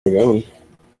We're going.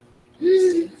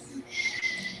 Yeah.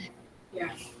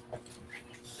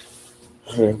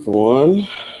 Hi, everyone.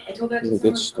 I told that to We'll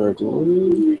get started.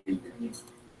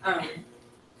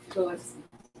 So let's.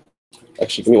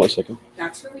 Actually, give me 1 second.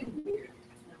 That's really weird.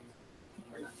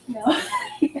 No.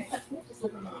 Just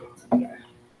look at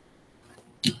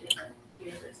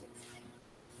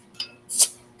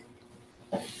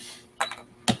it.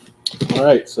 All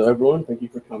right, so everyone, thank you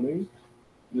for coming.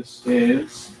 This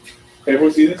is. Can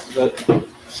everyone see this? Is that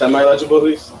semi-legible at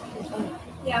least?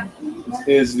 Yeah. This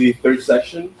is the third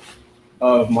section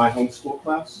of my homeschool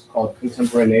class called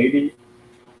Contemporaneity,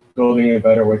 Building a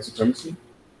Better White Supremacy.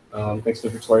 Thanks to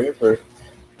Victoria for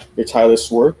your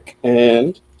tireless work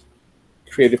and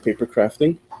creative paper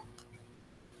crafting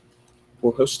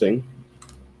for hosting.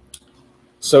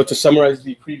 So to summarize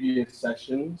the previous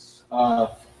sessions,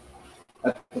 at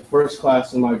the first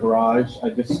class in my garage, I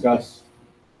discussed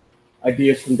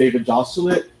ideas from David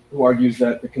Josselit, who argues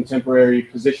that the contemporary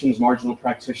positions marginal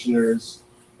practitioners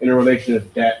in a relation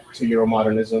of debt to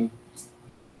Euromodernism.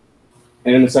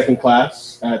 And in the second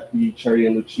class at the Cherry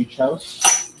and Lucic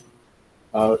House,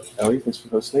 Ellie, thanks for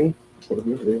hosting.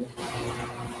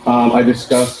 I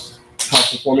discussed how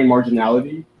performing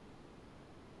marginality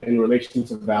in relation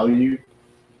to value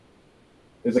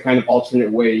is a kind of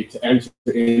alternate way to enter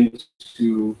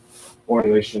into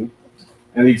formulation.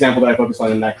 And the example that I focused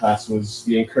on in that class was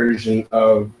the incursion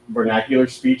of vernacular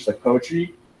speech, like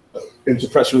poetry, into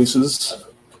press releases.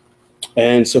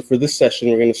 And so for this session,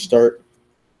 we're going to start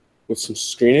with some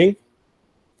screening.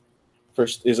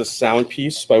 First is a sound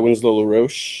piece by Winslow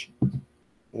LaRoche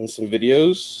and some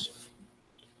videos.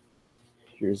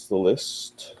 Here's the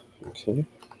list. Okay.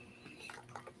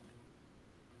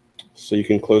 So you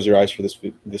can close your eyes for this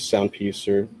sound piece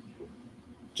or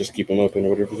just keep them open or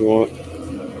whatever you want.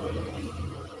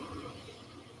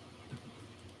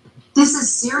 This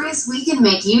is serious. We can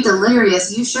make you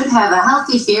delirious. You should have a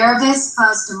healthy fear of this,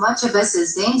 cause too much of us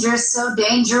is dangerous, so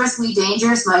dangerous, we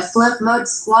dangerous. My flip mode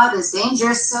squad is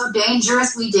dangerous, so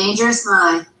dangerous, we dangerous.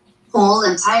 My whole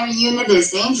entire unit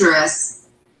is dangerous.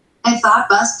 I thought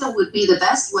Busta would be the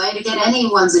best way to get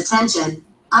anyone's attention.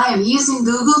 I am using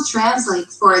Google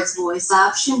Translate for its voice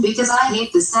option because I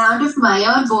hate the sound of my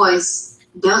own voice.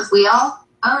 Don't we all?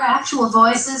 Our actual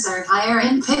voices are higher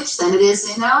in pitch than it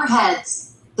is in our heads.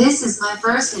 This is my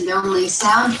first and only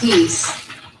sound piece.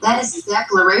 That is a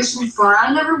declaration, for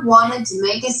I never wanted to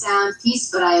make a sound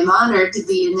piece, but I am honored to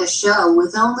be in this show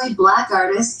with only black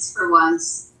artists for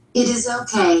once. It is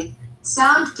okay.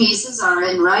 Sound pieces are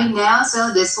in right now,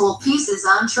 so this whole piece is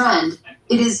on trend.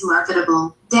 It is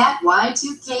marketable. Dat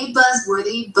Y2K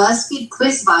buzzworthy BuzzFeed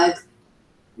quiz vibe.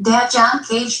 Dat John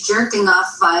Cage jerking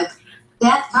off vibe.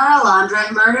 Dat Carl Andre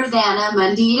murdered Anna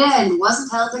Mendita and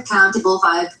wasn't held accountable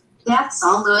vibe. That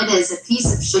Songhood is a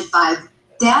piece of shit vibe.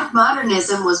 That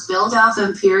modernism was built off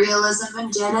imperialism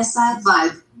and genocide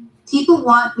vibe. People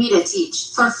want me to teach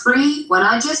for free when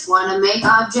I just want to make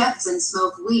objects and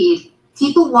smoke weed.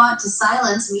 People want to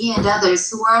silence me and others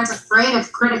who aren't afraid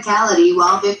of criticality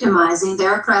while victimizing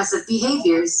their oppressive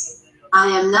behaviors. I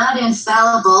am not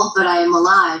infallible, but I am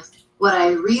alive. What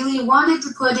I really wanted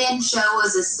to put in show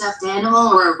was a stuffed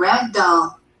animal or a rag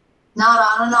doll. Not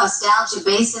on a nostalgia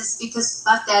basis, because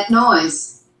fuck that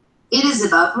noise. It is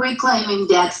about reclaiming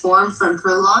that form from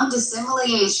prolonged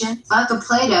assimilation. Fuck a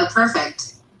Play-Doh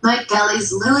perfect. Mike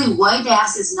Kelly's lily white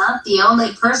ass is not the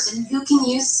only person who can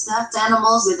use stuffed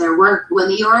animals in their work when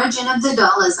the origin of the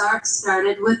doll as art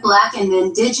started with black and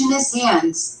indigenous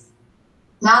hands.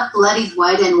 Not bloody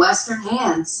white and western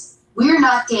hands. We're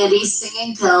not candy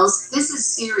singing pills, this is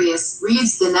serious,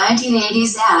 reads the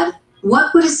 1980s ad.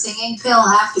 What would a singing pill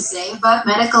have to say about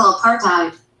medical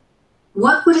apartheid?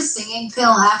 What would a singing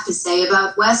pill have to say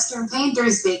about Western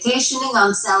painters vacationing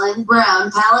on selling brown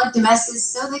palette messes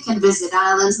so they can visit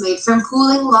islands made from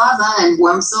cooling lava and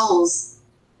warm souls?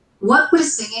 What would a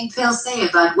singing pill say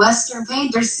about Western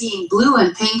painters seeing blue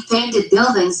and pink painted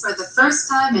buildings for the first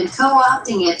time and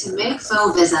co-opting it to make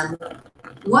fauvism?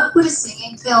 What would a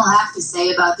singing pill have to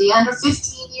say about the under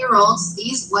 15-year-olds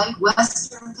these white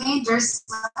Western painters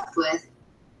slept with?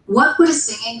 What would a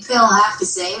singing pill have to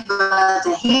say about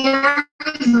the hair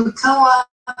who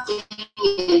co-opted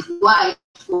in white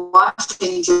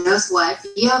washing Joe's wife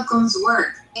Yoakum's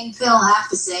work? Singing pill have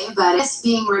to say about us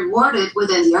being rewarded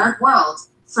within the art world?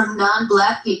 From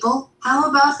non-black people? How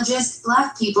about just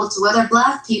black people to other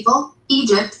black people?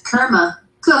 Egypt, Kerma,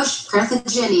 Kush,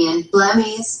 Carthaginian,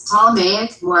 Blemmyes,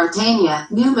 Ptolemaic, Mauritania,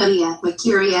 Numidia,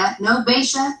 Makuria,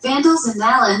 Nobatia, Vandals and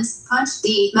Alans, Punch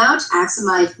D, Mount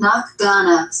Axumite, Nok,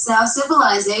 Ghana, South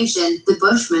Civilization, the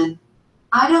Bushmen.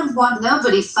 I don't want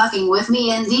nobody fucking with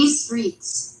me in these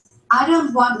streets. I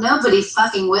don't want nobody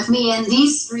fucking with me in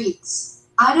these streets.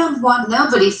 I don't want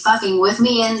nobody fucking with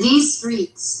me in these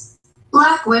streets.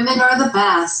 Black women are the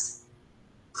past,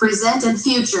 present and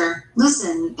future.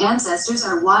 Listen, ancestors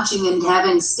are watching and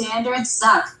having standards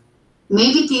suck.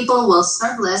 Maybe people will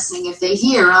start listening if they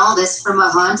hear all this from a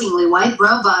hauntingly white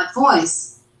robot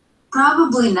voice.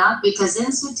 Probably not, because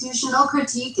institutional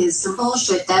critique is some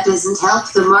bullshit that doesn't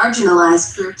help the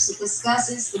marginalized groups it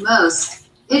discusses the most.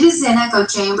 It is an echo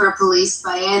chamber policed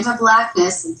by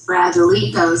anti-blackness and fragile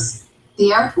egos.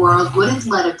 The art world wouldn't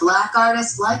let a black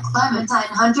artist like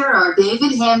Clementine Hunter or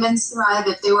David Hammonds thrive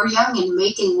if they were young and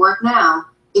making work now.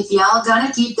 If y'all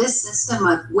gonna keep this system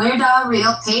up, where'd our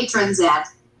real patrons at?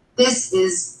 This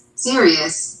is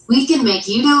serious. We can make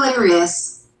you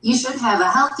delirious. You should have a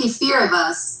healthy fear of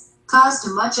us. Cause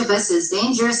too much of us is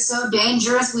dangerous, so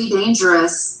dangerous we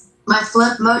dangerous. My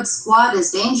flip mode squad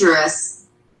is dangerous.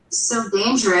 So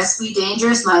dangerous we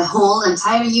dangerous, my whole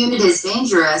entire unit is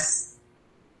dangerous.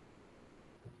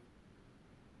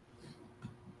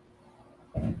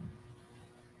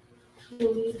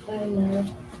 Lead by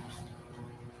love,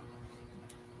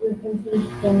 repentance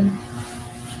from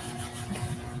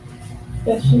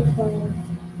special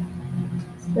plan,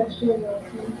 special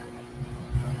welcome.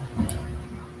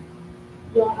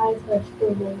 Your eyes touch the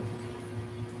world,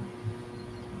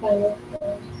 final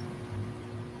form,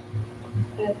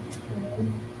 at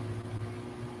time.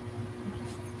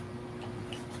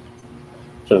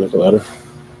 Trying to make it louder.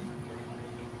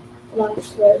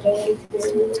 Last word and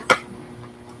experience.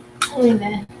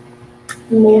 Amen.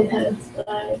 More past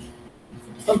life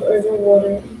of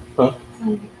overwatering.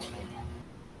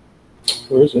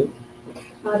 Where is it?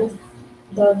 Artist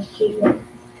love achievement.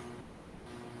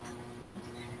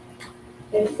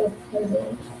 Face of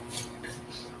presence.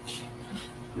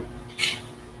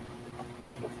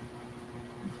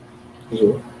 Is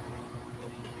it?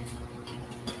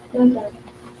 Not that.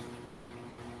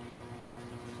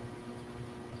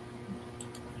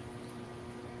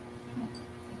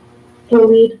 To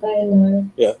lead by love.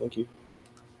 Yeah, thank you.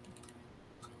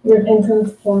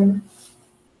 Repentance form.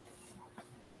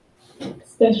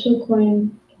 Special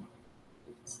coin.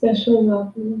 Special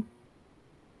welcome.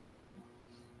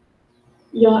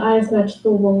 Your eyes match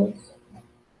the walls.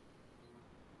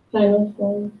 Final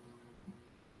form.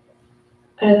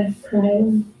 I like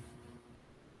crying.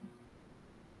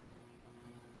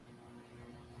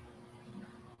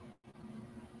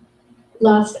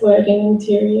 Last word in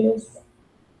interiors.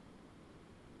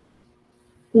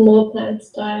 More plants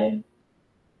die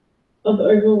of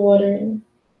overwatering.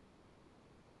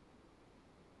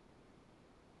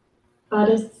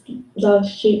 Artists love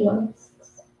sheet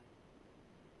masks.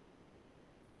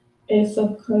 Ace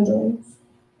of condoms.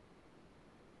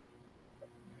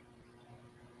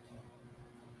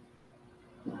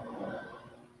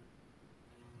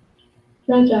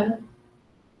 Fragile.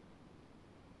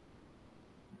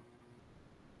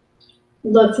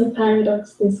 Lots of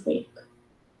paradox this week.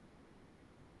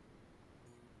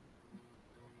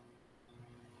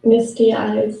 Misty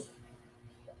eyes.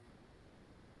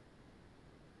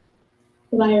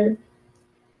 Liar.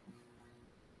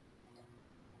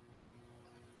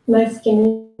 My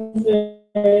skin is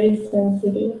very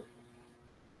sensitive.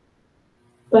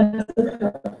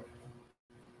 Buttercup.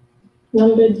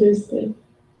 Numbered loosely.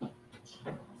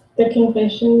 The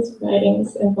confessions,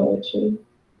 writings, and poetry.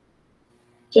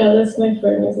 Jealous my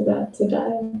firm is about to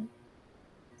die.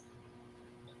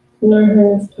 No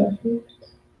home is perfect.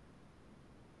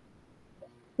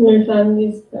 No family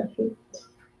is perfect.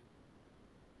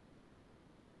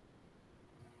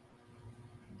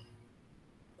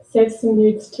 Save some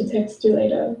roots to text you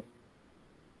later.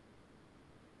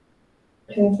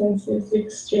 Repentance is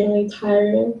extremely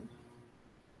tiring.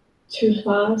 Too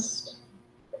fast.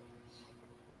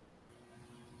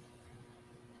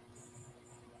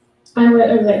 I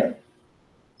wear a veil.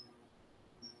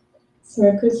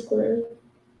 Smoke a square.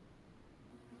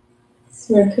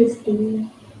 Smoke a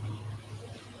steam.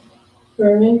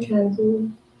 Burning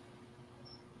candle.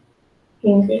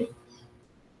 Angry.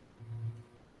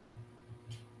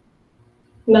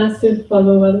 Massive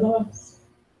follower loss.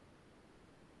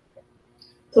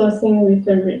 Flossing with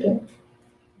a ribbon.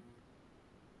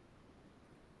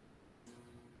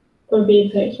 Or be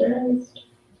plagiarized.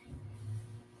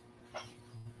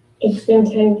 It's been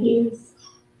 10 years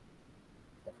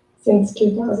since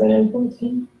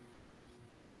 2014.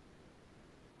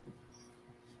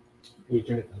 Can you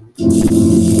turn it down?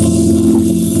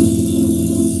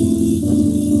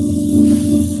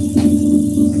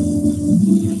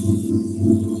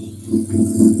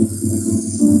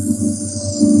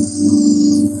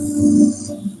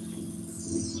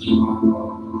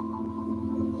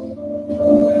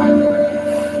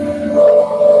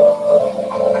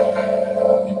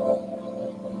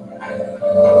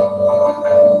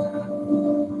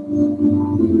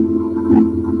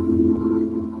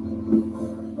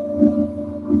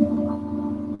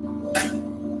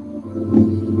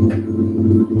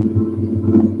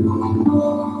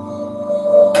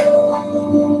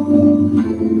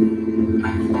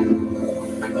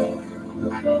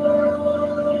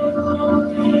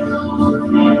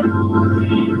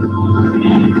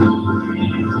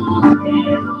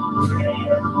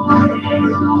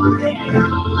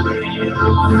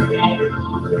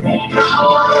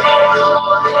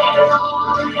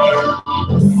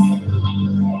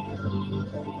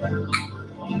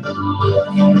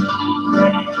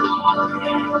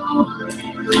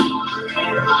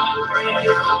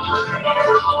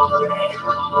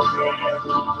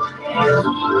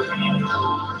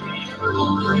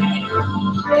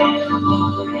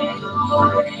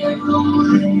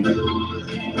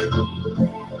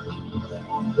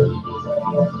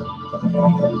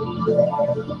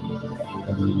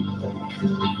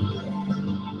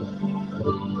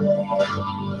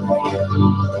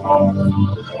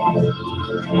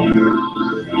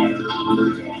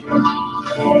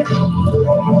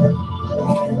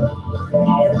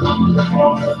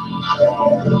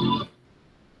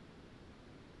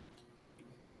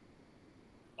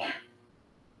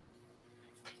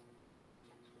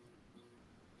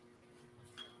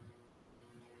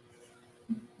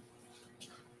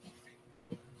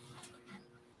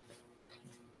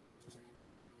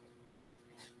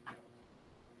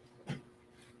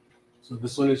 So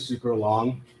this one is super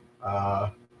long.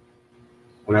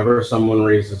 Whenever someone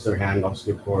raises their hand, I'll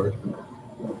skip forward.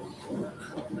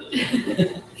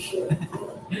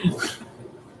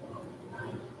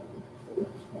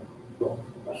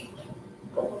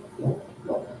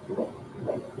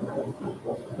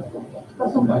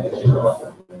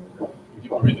 You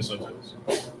can read the subtitles.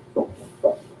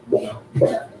 No.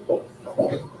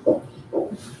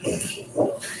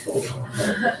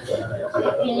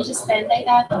 Can you just stand like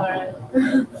that or?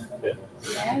 Yeah.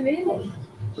 Yeah, really?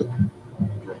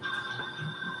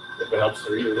 If it helps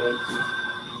to read it.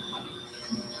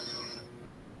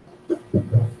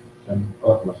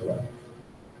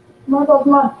 Mä oon tuolta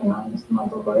markkinoinnista, mä oon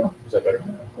koko jo Is that better?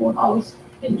 kuun alussa.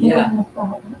 Yeah.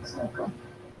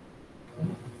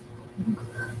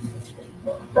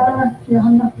 Tää,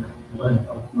 Johanna.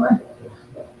 Moi.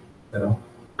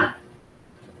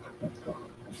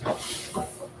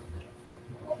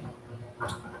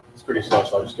 It's pretty slow,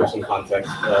 so I'll just give some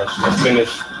context. She's a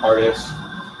Finnish artist.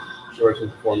 She works in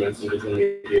performance and digital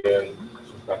media, and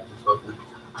she's practicing stuff.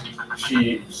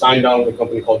 She signed on with a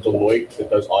company called Deloitte that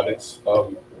does audits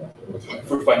for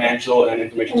financial and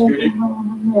information security.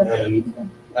 And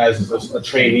as a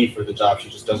trainee for the job, she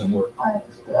just doesn't work.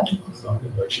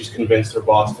 Like she's convinced her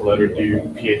boss to let her do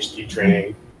PhD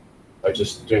training by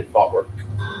just doing thought work.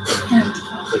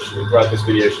 So throughout this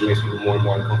video, she makes people more and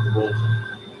more uncomfortable.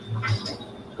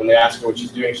 When they ask her what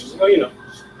she's doing, she's like, oh, you know,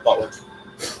 thought work.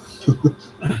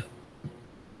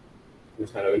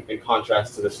 It's kind of in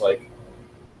contrast to this, like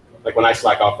when I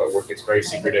slack off at work, it's very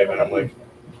secretive, and I'm like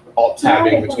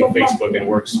alt-tabbing between Facebook and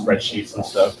work spreadsheets and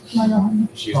stuff.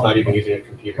 She's not even using a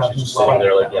computer. She's just sitting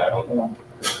there like, yeah, I'm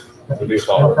doing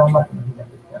thought work.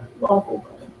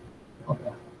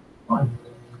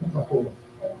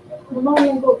 Mä oon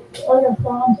niinku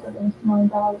oikeastaan Amsterdamissa, mä oon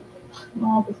täällä,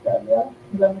 mä opiskelen vielä,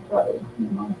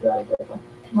 niin mä oon siellä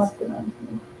markkinoinnissa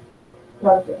niin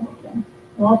valtioon.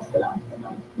 Mä opiskelen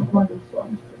Amsterdamissa, mutta mä oon kyllä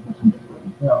Suomessa.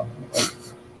 Joo.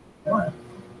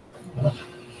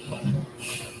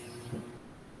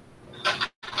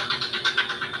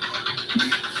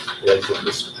 Yeah, it's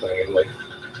just playing like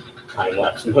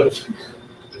time-lapse mode.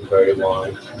 Very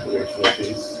long duration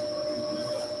piece.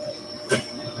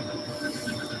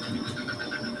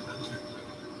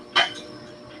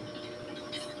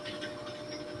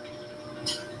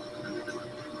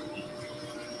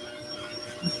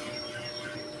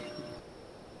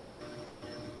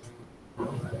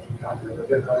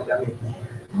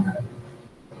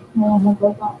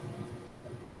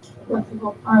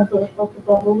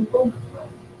 Ajatellaan ruutuun.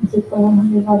 Sitten on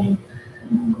hyvin väliin.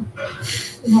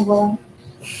 Ihan vaan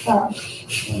täällä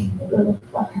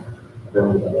yrittää.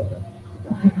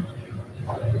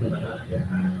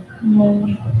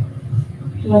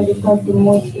 Jotenkin kaikki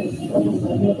muistit,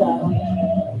 mitä on.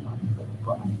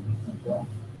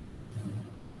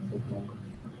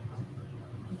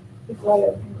 Sitten välillä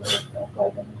yrittää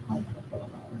kaiken haittaa.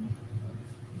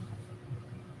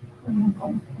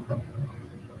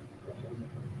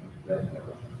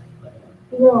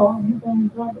 Joo,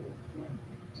 miten graduit?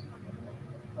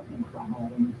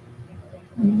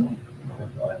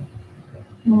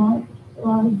 No,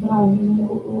 vaan brändin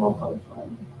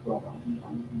luokallisen suoraan.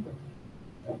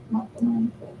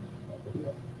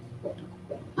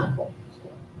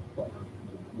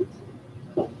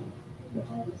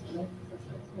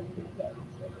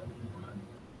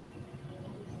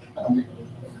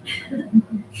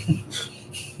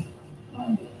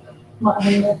 Mä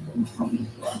en miettinyt.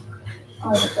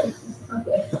 Aivan.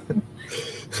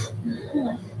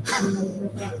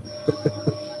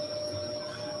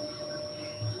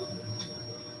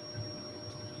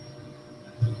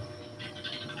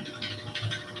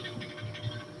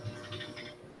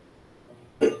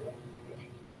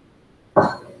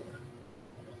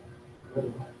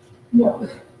 Yeah.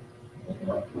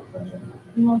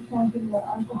 You want something that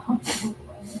alcohol?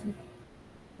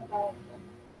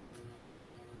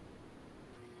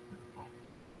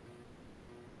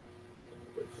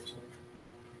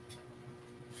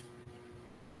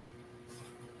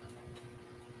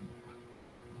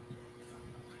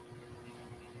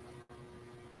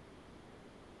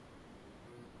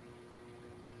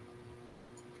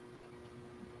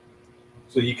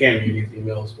 So you can't read these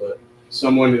emails, but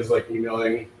someone is like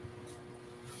emailing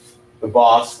the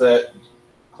boss that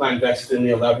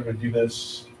clandestinely allowed her to do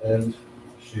this, and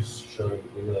she's showing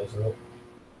emails out.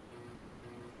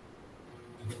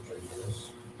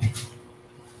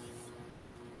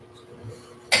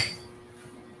 I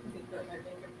think that might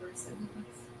make a person.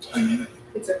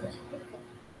 It's okay.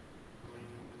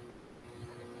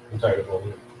 I'm tired of holding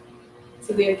it.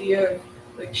 So the idea of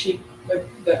like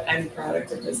the end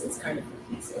product of this is kind of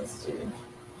a thesis too,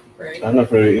 right? I don't know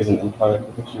if it is an end product.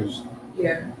 I think she was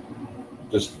Yeah.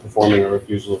 just performing a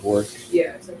refusal of work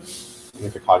Yeah. So, in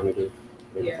like a cognitive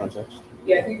Yeah. context.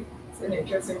 yeah, I think it's an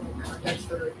interesting context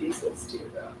for her thesis too,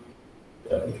 though.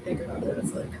 Yeah. When you think about it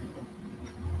as like,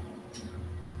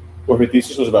 Well, her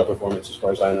thesis was about performance, as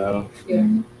far as I know. yeah,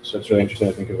 So it's really interesting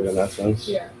to think of it in that sense.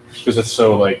 yeah, Because it's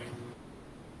so like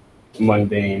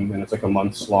mundane, and it's like a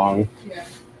months long yeah,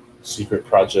 secret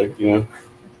project, you know.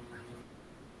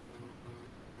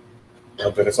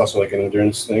 But it's also like an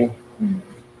endurance thing.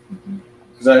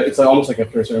 Because it's like almost like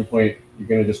after a certain point, you're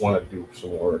gonna just want to do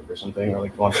some work or something, or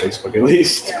like go on Facebook at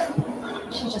least.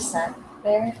 She just sat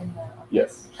there in the office.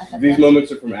 Yes. at the These desk.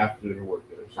 moments are from after her work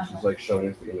there, so she's Uh-huh. like showing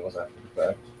us the emails after the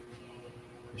fact.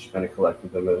 She kind of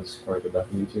collected them as part of the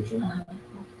documentation. Uh-huh.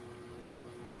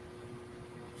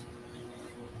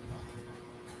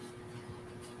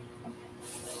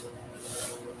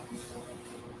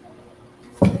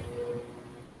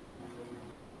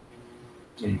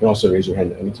 You can also raise your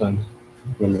hand at any time.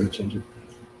 You want me to change it?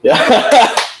 Yeah.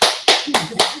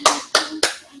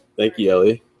 Thank you,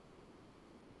 Ellie.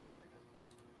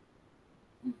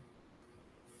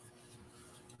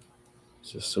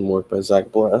 Just some work by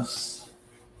Zach Bless.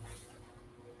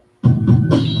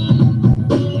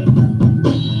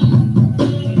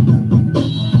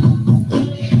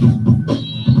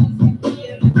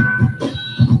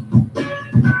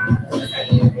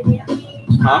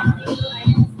 Huh?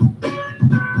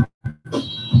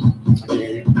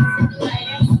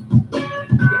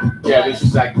 Yeah, this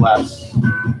is Zach Bless.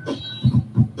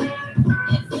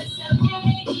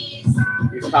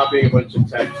 He's copying a bunch of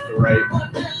text to write.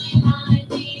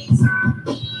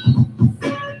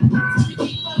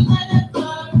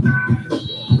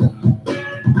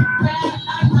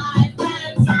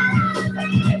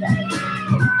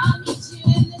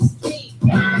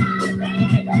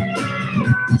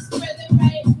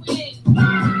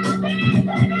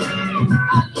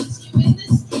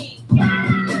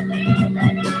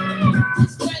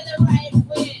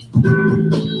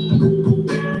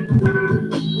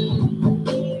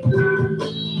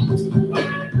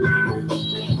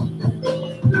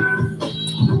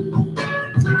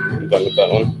 I'm done with that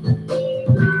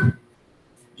one.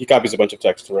 He copies a bunch of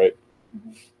text to write.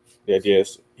 The idea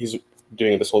is he's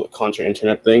doing this whole contra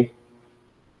internet thing.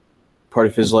 Part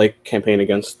of his like campaign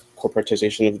against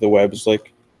corporatization of the web is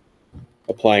like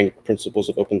applying principles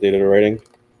of open data to writing,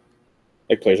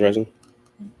 like plagiarizing.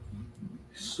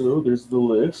 So there's the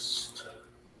list.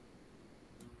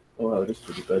 Oh wow, this is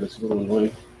pretty bad. It's a little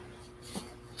annoying.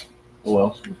 Oh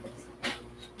well.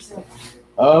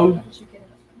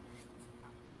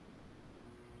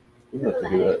 We don't have to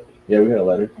do that. Yeah, we got a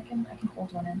letter. I can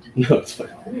hold one end. No, it's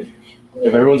fine.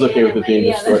 If everyone's okay with it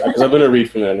being distorted, because I'm gonna read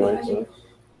from it anyway. So.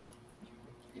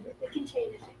 Okay,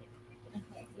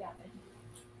 yeah.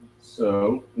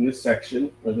 So in this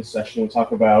section, or this session, we'll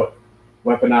talk about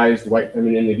weaponized white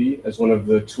femininity as one of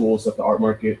the tools that the art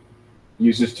market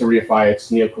uses to reify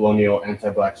its neo-colonial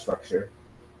anti-black structure.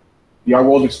 The art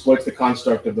world exploits the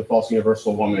construct of the false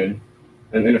universal woman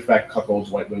and in effect cuckolds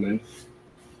white women.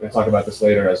 We'll talk about this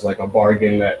later as like a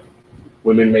bargain that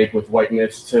women make with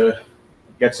whiteness to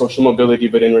get social mobility,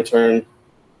 but in return,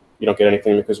 you don't get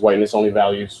anything because whiteness only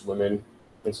values women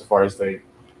insofar as they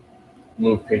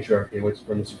move patriarchy and white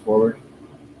supremacy forward.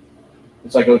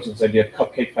 It's like go to this idea of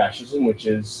cupcake fascism, which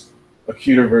is a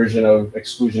cuter version of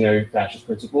exclusionary fascist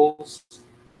principles.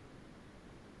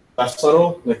 Less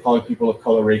subtle, like calling people of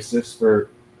color racist for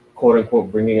quote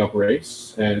unquote bringing up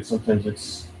race, and sometimes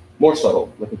it's more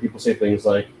subtle, like when people say things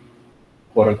like,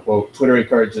 quote unquote, Twitter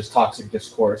encourages toxic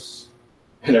discourse,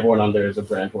 and everyone on there is a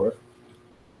brand whore.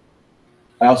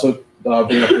 I also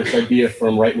bring up this idea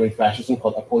from right-wing fascism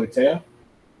called apoliteia,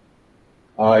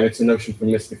 and it's a notion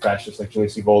from mystic fascists like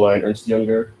Julius Evola and Ernst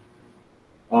Jünger.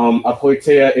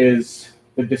 Apoliteia is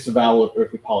the disavowal of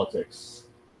earthly politics,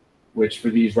 which for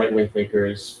these right-wing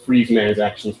thinkers frees man's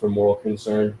actions from moral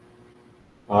concern.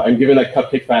 And given that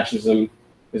cupcake fascism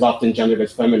is often gendered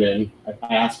as feminine,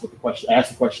 I asked the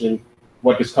question,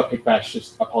 what does cupcake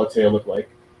fascist apoliteia look like?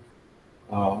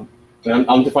 And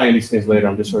I'm defining these things later.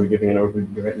 I'm just sort of giving an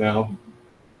overview right now.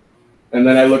 And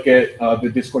then I look at the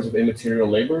discourse of immaterial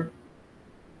labor,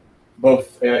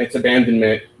 both its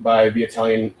abandonment by the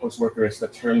Italian post-workerists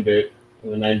that termed it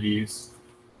in the 90s,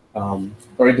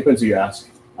 or it depends who you ask.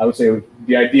 I would say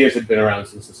the ideas had been around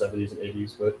since the 70s and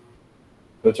 80s, but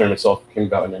the term itself came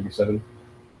about in 97.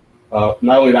 Not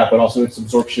only that, but also its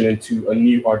absorption into a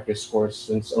new art discourse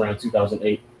since around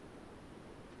 2008.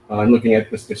 And looking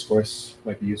at this discourse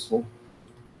might be useful.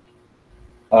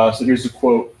 So here's a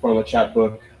quote from a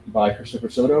chapbook by Christopher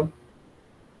Soto.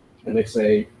 And they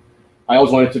say, I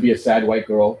always wanted to be a sad white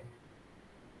girl.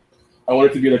 I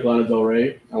wanted to be like Lana Del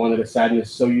Rey. I wanted a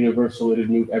sadness so universal it'd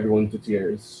move everyone to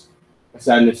tears. A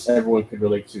sadness everyone could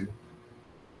relate to.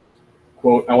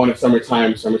 Quote, I wanted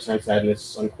summertime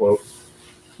sadness, unquote.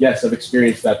 Yes, I've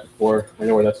experienced that before. I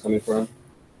know where that's coming from.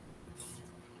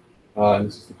 And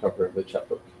this is the cover of the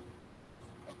chapbook.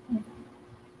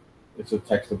 It's a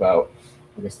text about,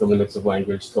 I guess, the limits of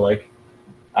language to like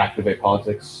activate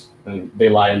politics, and they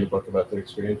lie in the book about their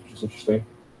experience, which is interesting.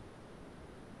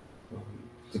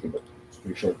 It's a good book. It's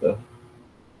pretty short though.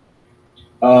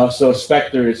 So a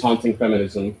specter is haunting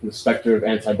feminism, the specter of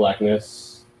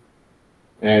anti-blackness,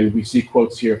 and we see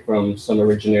quotes here from some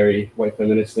originary white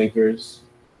feminist thinkers,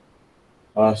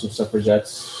 some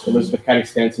suffragettes. Elizabeth Cady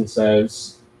Stanton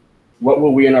says, what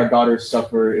will we and our daughters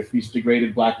suffer if these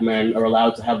degraded black men are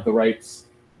allowed to have the rights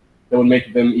that would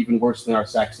make them even worse than our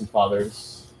Saxon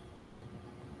fathers?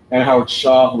 And Howard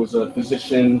Shaw, who was a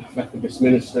physician, Methodist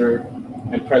minister,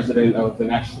 and president of the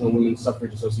National Women's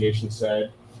Suffrage Association,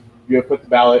 said, you have put the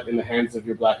ballot in the hands of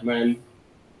your black men,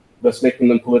 thus making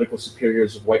them political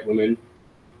superiors of white women.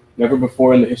 Never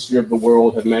before in the history of the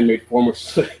world have men made former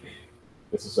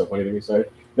this is so funny to me, sorry,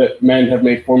 that men have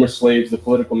made former slaves the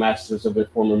political masters of their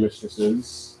former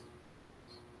mistresses.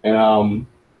 And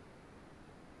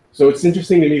so it's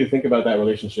interesting to me to think about that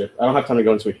relationship. I don't have time to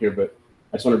go into it here, but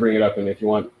I just want to bring it up, and if you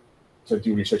want to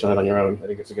do research on it on your own, I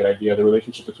think it's a good idea, the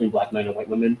relationship between black men and white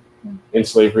women in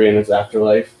slavery and its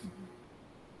afterlife.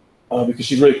 Because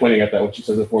she's really pointing at that when she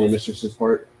says the former mistresses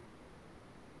part.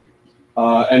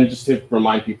 And just to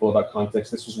remind people about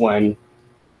context, this was when,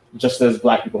 just as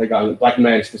black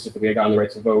men specifically had gotten the right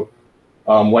to vote,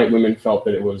 white women felt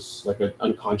that it was like an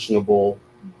unconscionable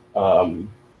thing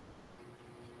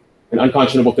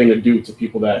to do to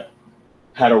people that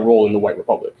had a role in the white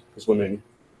republic, because women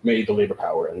made the labor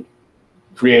power and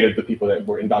created the people that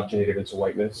were indoctrinated into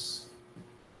whiteness.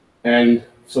 And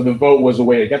so the vote was a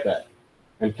way to get that.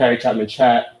 And Carrie Chapman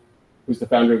Chatt, who's the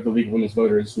founder of the League of Women's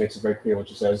Voters, makes it very clear when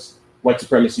she says, white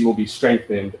supremacy will be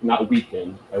strengthened, not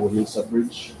weakened, by women's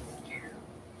suffrage.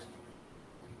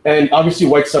 And obviously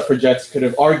white suffragettes could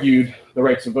have argued the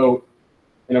right to vote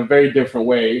in a very different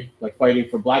way, like fighting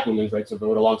for black women's right to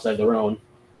vote alongside their own.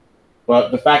 But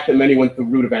the fact that many went the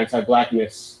route of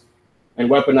anti-blackness and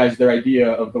weaponized their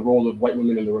idea of the role of white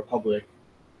women in the Republic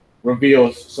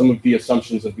reveals some of the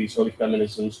assumptions of these early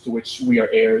feminisms to which we are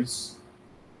heirs.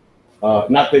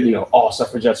 Not that, all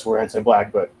suffragettes were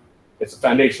anti-black, but it's a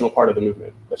foundational part of the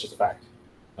movement. That's just a fact.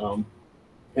 And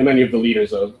many of the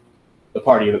leaders of the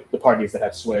parties that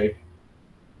had sway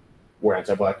were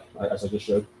anti-black, as I just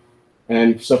showed.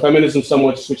 And so feminism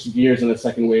somewhat switched gears in the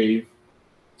second wave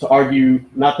to argue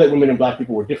not that women and black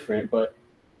people were different, but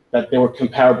that there were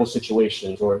comparable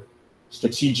situations or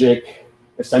strategic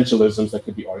essentialisms that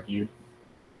could be argued.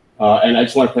 And I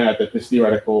just want to point out that this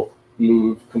theoretical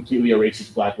move completely erases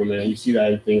black women, and you see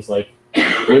that in things like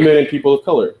women and people of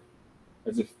color,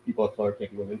 as if people of color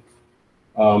can't be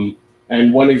women.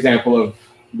 And one example of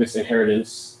this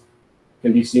inheritance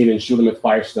can be seen in Shulamith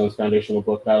Firestone's foundational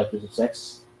book, Dialectics of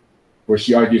Sex, where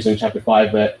she argues in chapter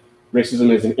 5 that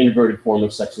racism is an inverted form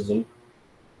of sexism.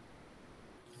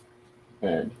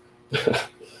 And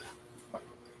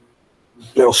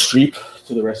Meryl Streep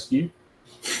to the rescue,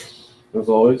 as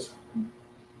always.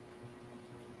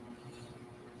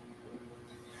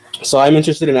 So I'm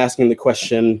interested in asking the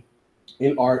question,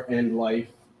 in art and life,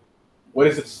 what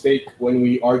is at stake when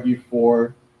we argue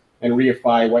for and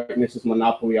reify whiteness's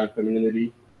monopoly on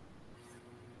femininity?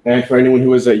 And for anyone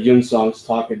who was at Yun Song's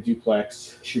talk at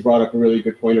Duplex, she brought up a really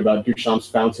good point about Duchamp's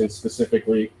fountain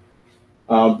specifically,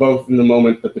 both in the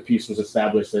moment that the piece was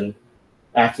established and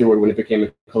afterward when it became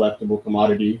a collectible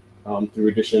commodity through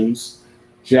editions.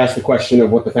 She asked the question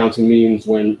of what the fountain means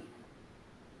when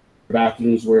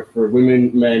bathrooms were for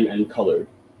women, men, and colored.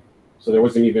 So there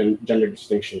wasn't even gender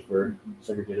distinction for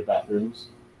segregated bathrooms.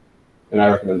 And I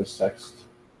recommend this text.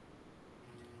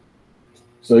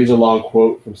 So here's a long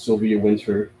quote from Sylvia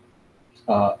Wynter.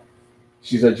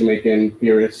 She's a Jamaican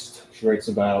theorist. She writes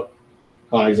about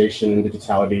colonization and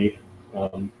digitality,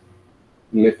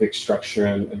 mythic structure,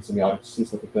 and semiotics and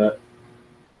stuff like that.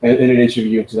 And in an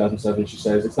interview in 2007, she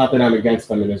says, "It's not that I'm against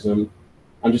feminism.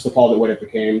 I'm just appalled at what it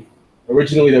became.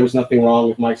 Originally, there was nothing wrong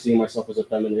with my seeing myself as a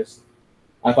feminist.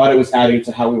 I thought it was adding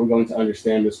to how we were going to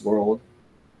understand this world.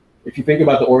 If you think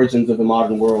about the origins of the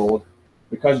modern world,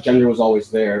 because gender was always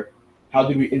there, how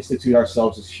did we institute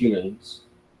ourselves as humans?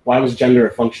 Why was gender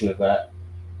a function of that?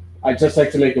 I'd just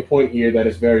like to make a point here that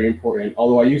is very important.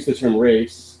 Although I use the term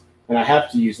race, and I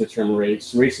have to use the term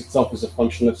race, race itself is a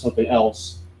function of something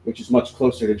else, which is much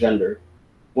closer to gender.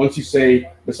 Once you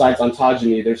say, besides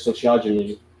ontogeny, there's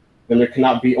sociogeny, then there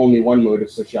cannot be only one mode of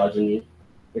sociogeny.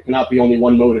 There cannot be only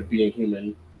one mode of being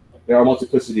human. There are a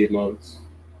multiplicity of modes.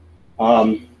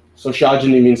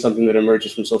 Sociogeny means something that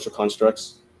emerges from social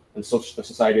constructs and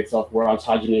society itself, where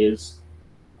ontogeny is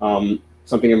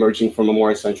something emerging from a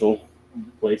more essential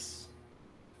place,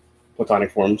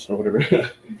 platonic forms or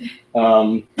whatever.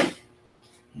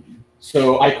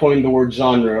 So I coined the word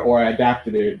genre, or I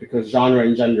adapted it, because genre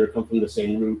and gender come from the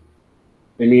same root.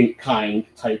 They mean kind,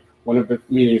 type. One of the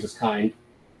meanings is kind,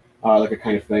 like a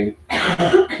kind of thing.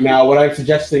 Now, what I'm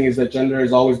suggesting is that gender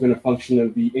has always been a function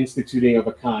of the instituting of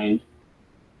a kind.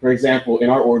 For example,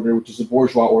 in our order, which is a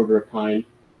bourgeois order of kind,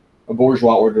 a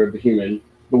bourgeois order of the human,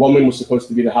 the woman was supposed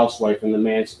to be the housewife and the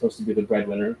man supposed to be the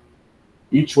breadwinner.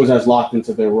 Each was as locked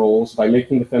into their roles. By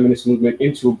making the feminist movement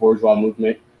into a bourgeois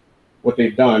movement, what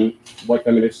they've done, what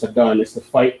feminists have done, is to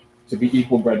fight to be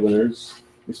equal breadwinners.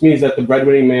 This means that the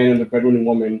breadwinning man and the breadwinning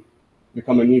woman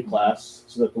become a new class,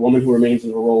 so that the woman who remains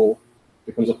in her role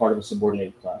becomes a part of a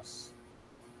subordinated class.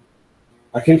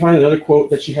 I can find another quote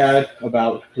that she had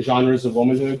about genres of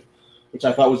womanhood, which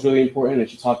I thought was really important, and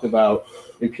she talked about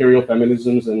imperial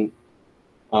feminisms and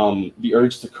the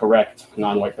urge to correct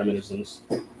non-white feminisms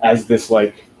as this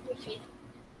like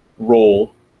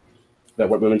role that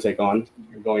white women take on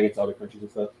going into other countries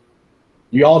and stuff.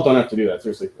 You all don't have to do that,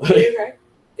 seriously. Are you okay?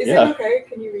 Is Yeah. it okay?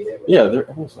 Can you read it? Yeah, they're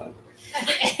almost fine.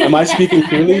 Am I speaking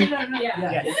clearly?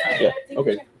 Yeah. Yeah.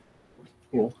 Okay.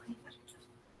 Cool.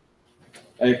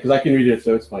 Because I can read it,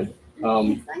 so it's fine.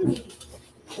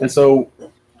 And so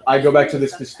I go back to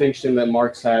this distinction that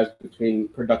Marx has between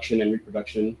production and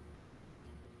reproduction,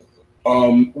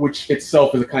 which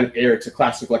itself is a kind of heir to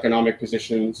classical economic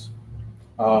positions.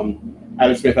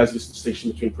 Adam Smith has this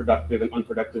distinction between productive and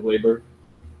unproductive labor.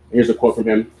 Here's a quote from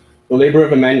him. "The labor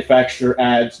of a manufacturer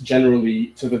adds generally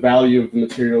to the value of the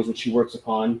materials which he works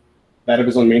upon, that of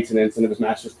his own maintenance and of his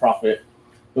master's profit.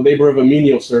 The labor of a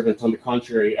menial servant, on the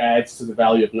contrary, adds to the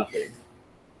value of nothing."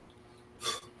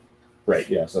 Right,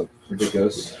 yeah, so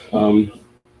ridiculous. And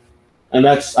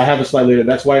that's, I have a slide later,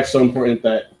 that's why it's so important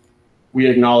that we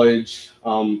acknowledge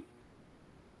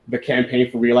the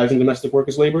campaign for realizing domestic work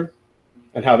as labor,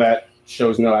 and how that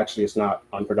shows, no, actually it's not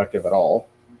unproductive at all.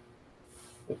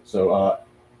 So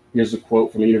here's a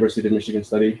quote from a University of Michigan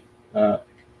study. "In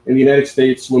the United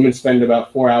States, women spend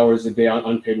about 4 hours a day on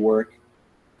unpaid work,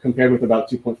 compared with about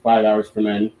 2.5 hours for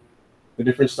men. The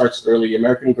difference starts early.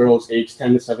 American girls aged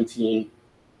 10 to 17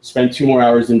 spend 2 more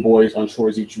hours than boys on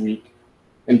chores each week,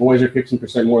 and boys are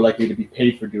 15% more likely to be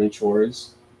paid for doing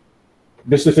chores.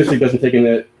 This statistic doesn't take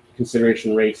into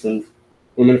consideration race, and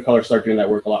women of color start doing that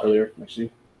work a lot earlier, actually.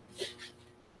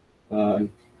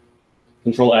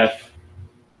 Control F.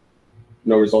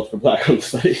 No results for black on the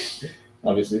study,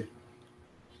 obviously.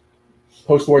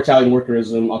 Post-war Italian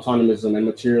workerism, autonomism, and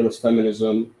materialist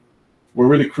feminism were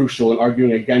really crucial in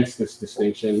arguing against this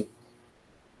distinction.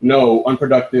 No,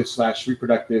 unproductive /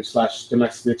 reproductive /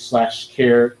 domestic /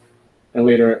 care, and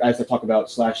later, as I talk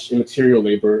about, / immaterial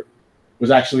labor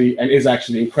was actually, and is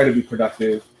actually, incredibly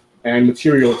productive and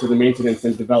material to the maintenance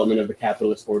and development of the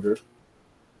capitalist order.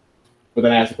 But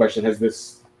then I ask the question, has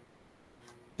this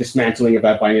dismantling of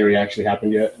that binary actually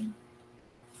happened yet?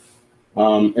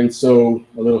 And so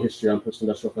a little history on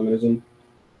post-industrial feminism,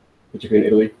 particularly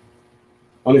in Italy.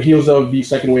 On the heels of the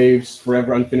second wave's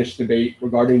forever unfinished debate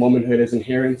regarding womanhood as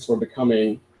inherent or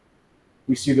becoming,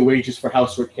 we see the Wages for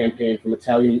Housework campaign from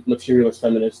Italian materialist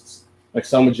feminists like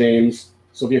Selma James,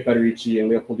 Silvia Federici,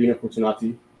 and Leopoldina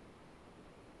Fortunati.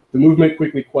 The movement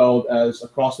quickly quelled as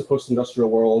across the post-industrial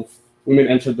world, women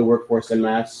entered the workforce en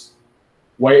masse.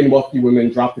 White and wealthy women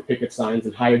dropped the picket signs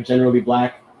and hired generally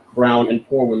Black, brown, and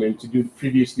poor women to do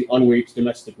previously unwaged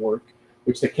domestic work,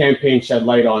 which the campaign shed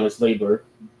light on as labor,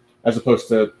 as opposed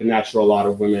to the natural lot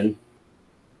of women.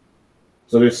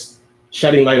 So this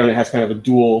shedding light on it has kind of a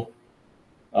dual,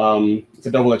 it's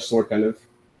a double-edged sword kind of,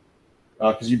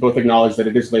 because you both acknowledge that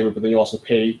it is labor, but then you also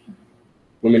pay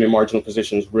women in marginal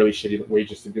positions really shitty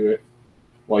wages to do it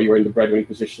while you're in the breadwinning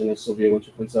position, as Sylvia Winter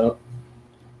points out.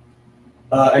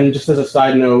 And just as a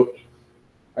side note,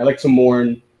 I like to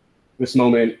mourn this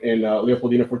moment in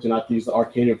Leopoldina Fortunati's The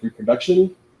Arcane of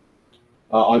Reproduction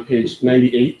on page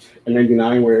 98 and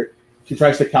 99, where she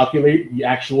tries to calculate the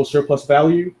actual surplus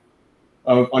value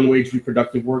of unwaged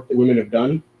reproductive work that women have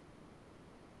done.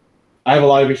 I have a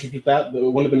lot of issues with that.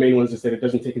 One of the main ones is that it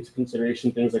doesn't take into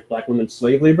consideration things like Black women's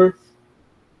slave labor.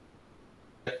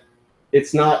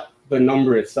 It's not the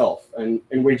number itself. And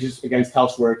in Wages Against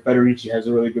Housework, Federici has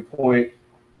a really good point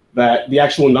that the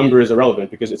actual number is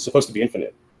irrelevant because it's supposed to be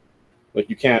infinite. Like,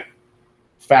 you can't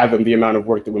fathom the amount of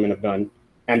work that women have done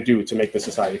and do to make this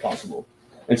society possible.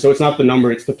 And so it's not the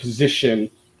number, it's the position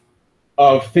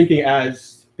of thinking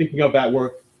of that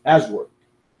work as work,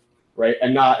 right?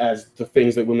 And not as the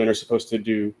things that women are supposed to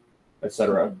do,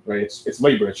 etc. Right? It's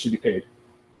labor, it should be paid.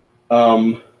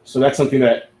 So that's something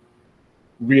that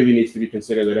really needs to be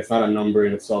considered, that it's not a number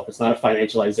in itself. It's not a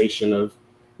financialization of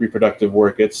reproductive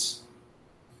work. It's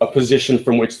a position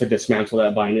from which to dismantle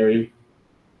that binary.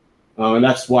 And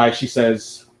that's why she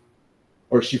says,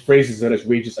 or she phrases it as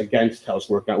wages against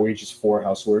housework, not wages for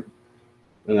housework.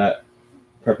 And that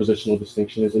prepositional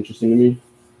distinction is interesting to me.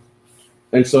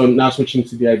 And so now switching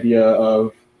to the idea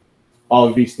of all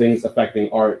of these things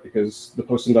affecting art, because the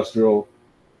post-industrial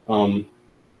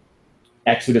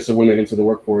exodus of women into the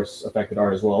workforce affected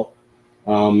art as well.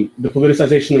 The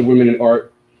politicization of women in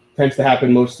art tends to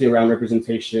happen mostly around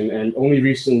representation, and only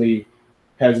recently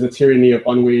has the tyranny of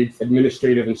unwaged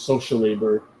administrative and social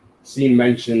labor seen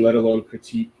mention, let alone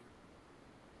critique.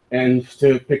 And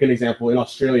to pick an example, in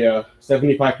Australia,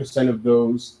 75% of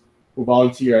those who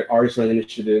volunteer at artist-run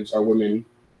initiatives are women,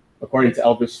 according to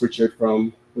Elvis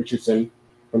Richardson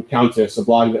from Countess, a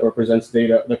blog that presents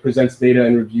data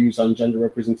and reviews on gender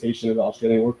representation of the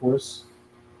Australian workforce.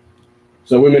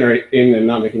 So women are in and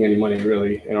not making any money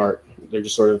really in art. They're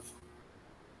just sort of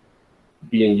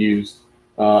being used.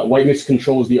 Whiteness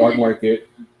controls the art market,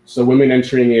 so women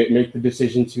entering it make the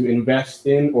decision to invest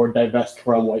in or divest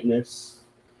from whiteness.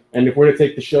 And if we're to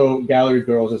take the show Gallery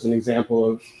Girls as an example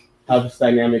of how this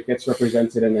dynamic gets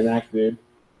represented and enacted,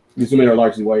 these women are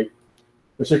largely white.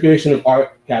 The circulation of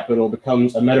art capital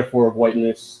becomes a metaphor of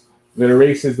whiteness that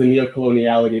erases the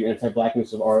neocoloniality and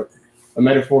anti-blackness of art, a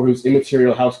metaphor whose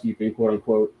immaterial housekeeping, quote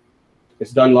unquote,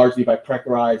 is done largely by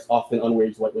precarized, often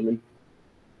unwaged white women.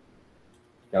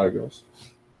 Gallery Girls.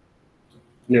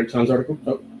 New York Times article.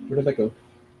 Oh, where did that go?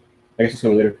 I guess it's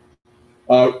coming later.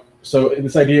 So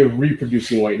this idea of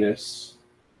reproducing whiteness,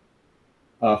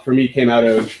 for me, came out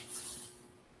of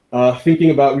thinking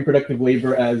about reproductive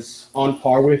labor as on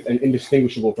par with and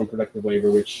indistinguishable from productive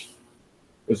labor, which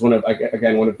is one of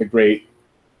the great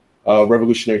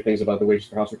revolutionary things about the Wages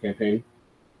for Housework campaign.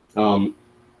 And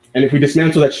if we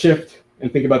dismantle that shift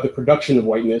and think about the production of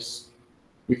whiteness,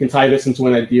 we can tie this into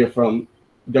an idea from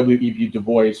W.E.B. Du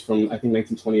Bois from, I think,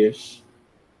 1920-ish.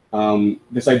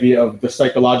 This idea of the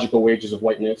psychological wages of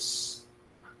whiteness.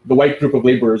 The white group of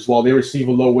laborers, while they receive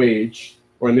a low wage,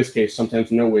 or in this case,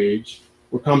 sometimes no wage,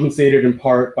 were compensated in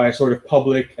part by a sort of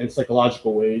public and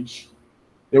psychological wage.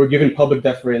 They were given public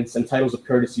deference and titles of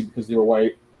courtesy because they were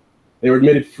white. They were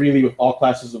admitted freely with all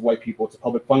classes of white people to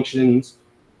public functions,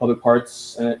 public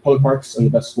parks, and the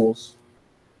best schools.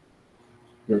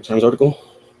 New York Times article.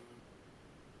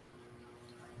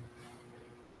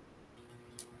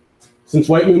 Since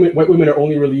white women are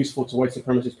only really useful to white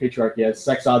supremacist patriarchy as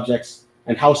sex objects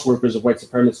and house workers of white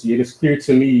supremacy, it is clear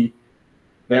to me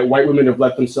that white women have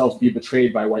let themselves be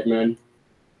betrayed by white men.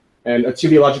 And a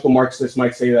teleological Marxist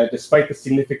might say that despite the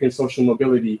significant social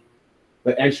mobility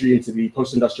that entry into the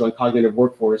post-industrial and cognitive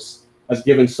workforce has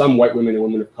given some white women and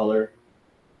women of color,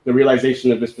 the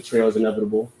realization of this betrayal is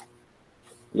inevitable.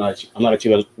 I'm not a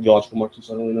teleological Marxist,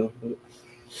 so I don't really know. But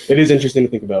it is interesting to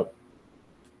think about.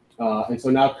 And so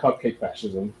now cupcake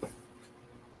fascism.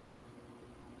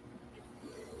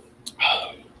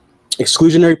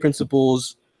 Exclusionary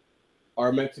principles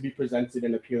are meant to be presented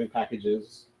in appealing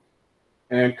packages.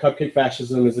 And cupcake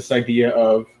fascism is this idea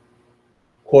of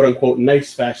quote unquote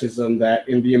nice fascism that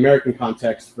in the American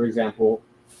context, for example,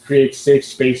 creates safe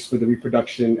space for the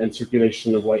reproduction and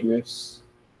circulation of whiteness.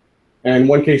 And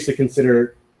one case to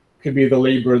consider could be the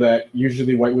labor that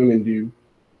usually white women do,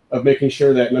 of making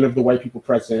sure that none of the white people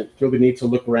present feel the need to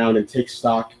look around and take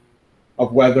stock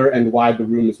of whether and why the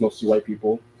room is mostly white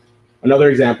people. Another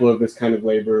example of this kind of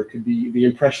labor could be the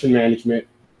impression management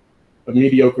of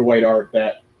mediocre white art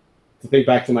that, to think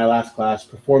back to my last class,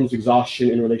 performs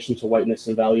exhaustion in relation to whiteness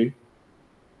and value.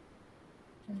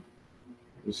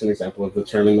 Just an example of the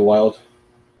term in the wild.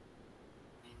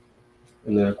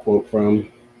 And then a quote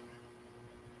from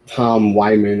Tom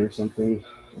Wyman or something.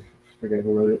 I forget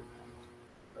who wrote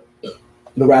it.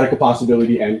 The radical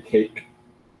possibility and cake.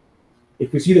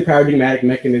 If we see the paradigmatic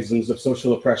mechanisms of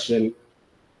social oppression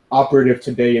operative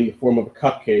today in the form of a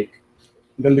cupcake,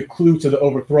 then the clue to the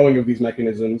overthrowing of these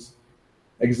mechanisms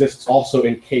exists also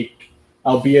in cake,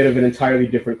 albeit of an entirely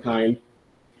different kind.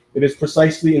 It is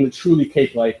precisely in the truly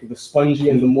cake-like, the spongy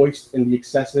and the moist and the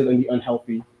excessive and the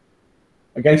unhealthy.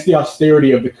 Against the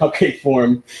austerity of the cupcake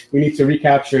form, we need to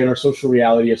recapture in our social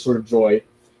reality a sort of joy,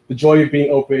 the joy of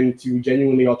being open to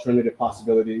genuinely alternative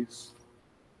possibilities.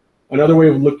 Another way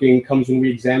of looking comes when we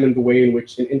examine the way in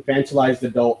which an infantilized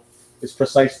adult is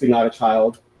precisely not a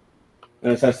child.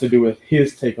 And this has to do with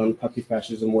his take on cupcake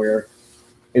fascism, where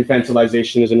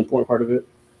infantilization is an important part of it.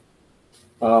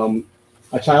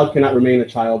 A child cannot remain a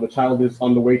child. A child is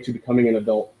on the way to becoming an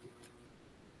adult.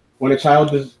 When a child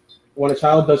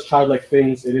does childlike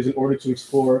things, it is in order to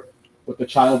explore what the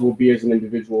child will be as an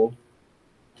individual.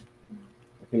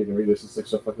 I can't even read this, it's like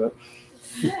stuff like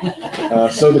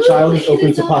that. So the child is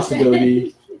open to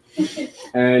possibility,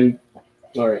 and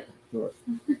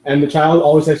and the child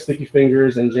always has sticky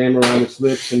fingers and jam around its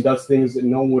lips and does things that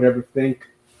no one would ever think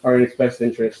are in its best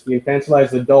interest. The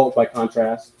infantilized adult, by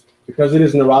contrast, because it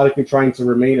is neurotically trying to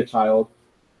remain a child,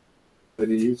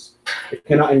 it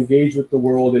cannot engage with the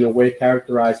world in a way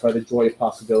characterized by the joy of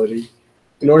possibility.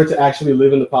 In order to actually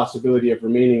live in the possibility of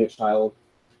remaining a child,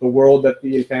 the world that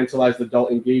the infantilized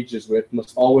adult engages with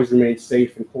must always remain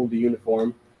safe and wholly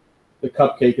uniform, the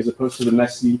cupcake as opposed to the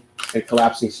messy and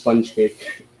collapsing sponge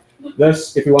cake.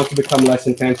 Thus, if we want to become less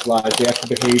infantilized, we have to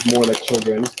behave more like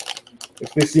children.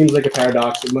 If this seems like a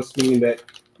paradox, it must mean that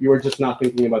you are just not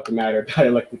thinking about the matter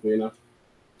dialectically enough.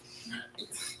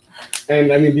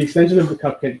 And I mean, the extension of the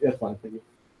cupcake, that's fine, thank you.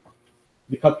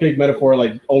 The cupcake metaphor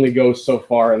like only goes so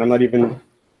far, and I'm not even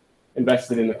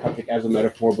invested in the cupcake as a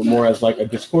metaphor, but more as like a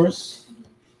discourse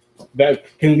that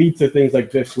can lead to things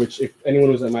like this, which if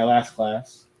anyone was at my last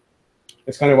class,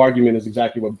 this kind of argument is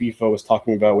exactly what Bifo was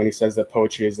talking about when he says that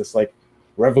poetry is this like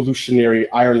revolutionary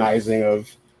ironizing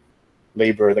of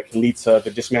labor that can lead to the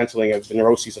dismantling of the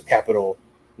neuroses of capital,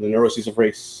 the neuroses of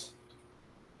race.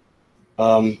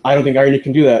 I don't think irony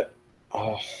can do that.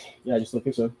 Yeah, I just don't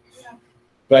think so. Yeah.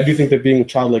 But I do think that being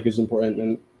childlike is important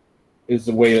and is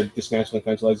a way of dismantling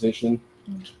infantilization.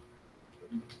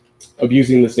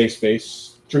 Abusing the safe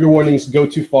space. Trigger warnings go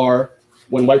too far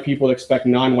when white people expect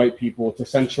non-white people to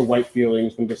censor white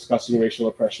feelings when discussing racial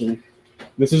oppression.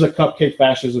 This is a cupcake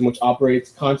fascism which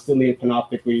operates constantly and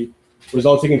panoptically,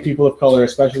 resulting in people of color,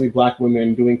 especially Black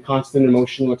women, doing constant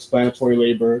emotional explanatory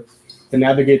labor to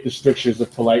navigate the strictures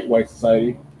of polite white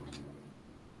society.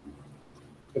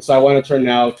 And so I want to turn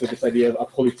now to this idea of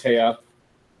apoliteia,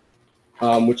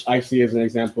 which I see as an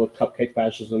example of cupcake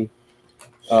fascism.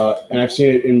 And I've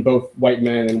seen it in both white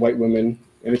men and white women.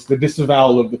 And it's the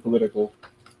disavowal of the political,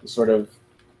 the sort of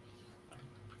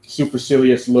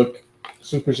supercilious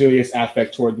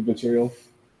affect toward the material.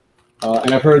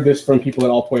 And I've heard this from people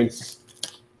at all points,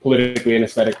 politically and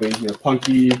aesthetically. You know,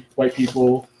 punky white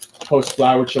people,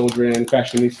 post-flower children,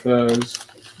 fashionistas,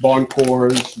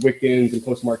 Boncores, Wiccans, and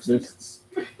post-Marxists.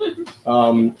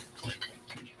 And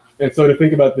so to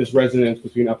think about this resonance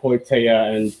between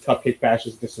apoliteia and cupcake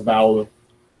fascist disavowal,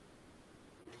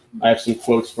 I have some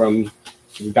quotes from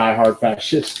diehard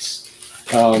fascists.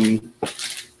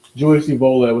 Julius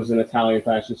Evola was an Italian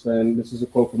fascist, and this is a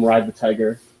quote from Ride the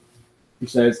Tiger. He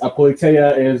says,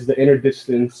 "Apoliteia is the inner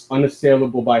distance,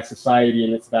 unassailable by society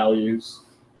and its values.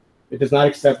 It does not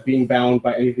accept being bound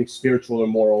by anything spiritual or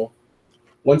moral.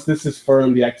 Once this is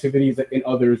firm, the activities that in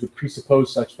others would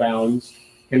presuppose such bounds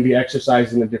can be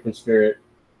exercised in a different spirit.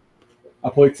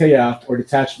 Apoliteia, or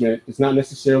detachment, does not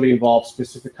necessarily involve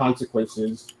specific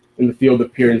consequences in the field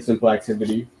of pure and simple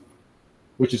activity,"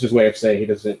 which is his way of saying he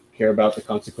doesn't care about the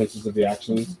consequences of the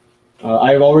actions.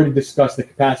 I have already discussed the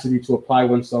capacity to apply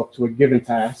oneself to a given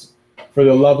task for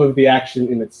the love of the action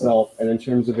in itself and in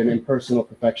terms of an impersonal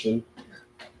perfection.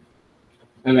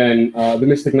 And then the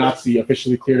mystic Nazi,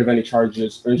 officially cleared of any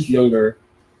charges, Ernst Jünger,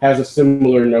 has a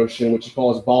similar notion, which he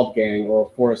calls Waldgang,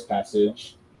 or forest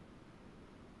passage.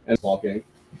 And Waldgang.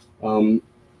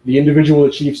 The individual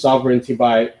achieves sovereignty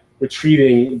by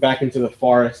retreating back into the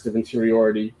forest of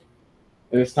interiority,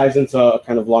 And this ties into a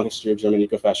kind of long history of German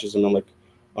ecofascism and like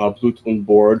Blut und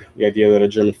Board, the idea that a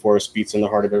German forest beats in the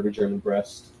heart of every German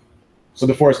breast. So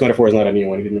the forest metaphor is not a new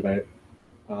one, he didn't invent it.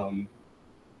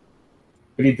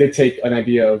 But he did take an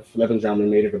idea of Lebensraum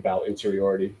and made it about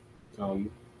interiority.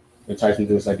 It ties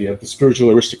into this idea of the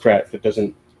spiritual aristocrat that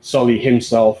doesn't sully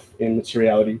himself in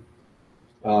materiality,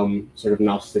 sort of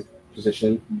Gnostic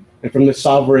position. And from the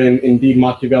sovereign, indeed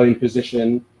Machiavellian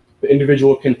position, the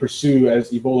individual can pursue,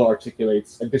 as Ebola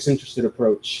articulates, a disinterested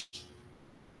approach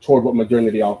toward what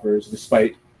modernity offers,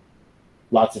 despite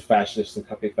lots of fascists and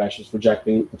cupcake fascists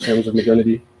rejecting the terms of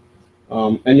modernity.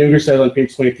 And Junger says on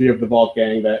page 23 of the Vault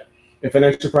Gang that if an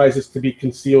enterprise is to be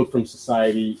concealed from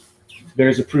society, there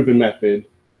is a proven method.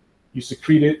 You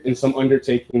secrete it in some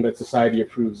undertaking that society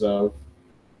approves of,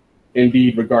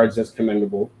 indeed regards as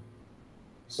commendable.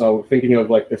 So thinking of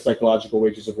like the psychological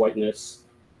wages of whiteness,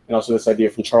 and also this idea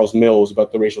from Charles Mills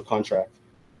about the racial contract,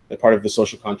 that part of the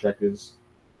social contract is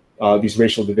these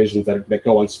racial divisions that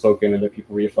go unspoken and that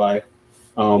people reify.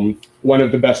 One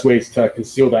of the best ways to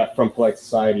conceal that from polite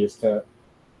society is to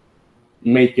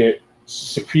make it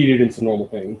secreted into normal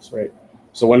things, right?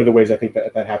 So one of the ways I think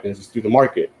that happens is through the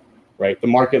market, right? The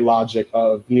market logic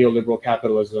of neoliberal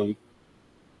capitalism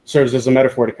serves as a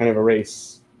metaphor to kind of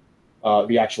erase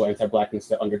the actual anti-blackness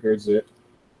that undergirds it.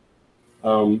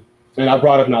 And I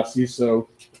brought up Nazis, so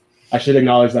I should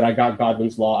acknowledge that I got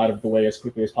Godwin's law out of the way as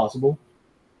quickly as possible.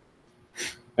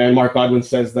 And Mark Godwin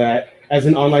says that as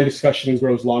an online discussion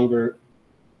grows longer,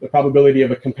 the probability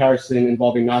of a comparison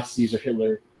involving Nazis or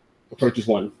Hitler approaches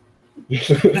 1.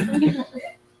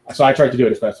 So I tried to do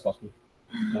it as fast as possible.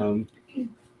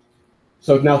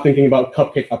 So now thinking about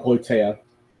cupcake apoliteia,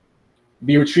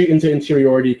 the retreat into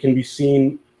interiority can be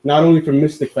seen not only from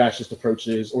mystic fascist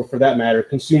approaches, or for that matter,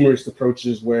 consumerist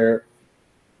approaches where,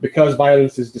 because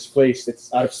violence is displaced,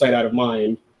 it's out of sight, out of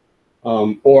mind,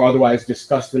 or otherwise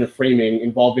discussed in a framing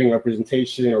involving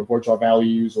representation or bourgeois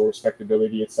values or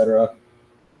respectability, etc.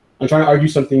 I'm trying to argue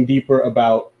something deeper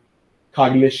about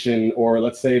cognition, or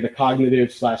let's say the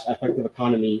cognitive/affective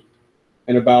economy,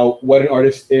 and about what an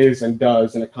artist is and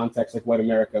does in a context like white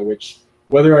America, which,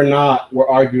 whether or not we're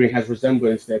arguing has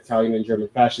resemblance to Italian and German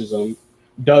fascism,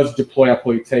 does deploy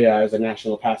apoliteia as a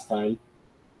national pastime.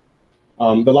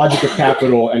 The logic of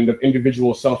capital and of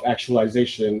individual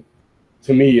self-actualization,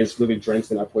 to me, is really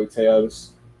drenched in apoliteia,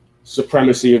 this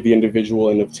supremacy of the individual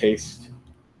and of taste,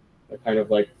 a kind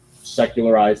of like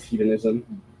secularized hedonism.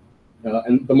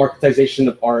 And the marketization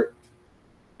of art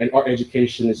and art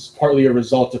education is partly a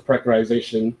result of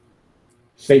precarization.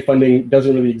 State funding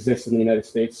doesn't really exist in the United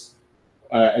States,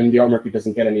 and the art market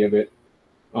doesn't get any of it.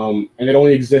 And it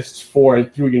only exists for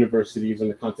and through universities in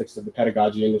the context of the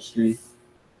pedagogy industry.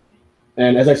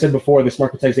 And as I said before, this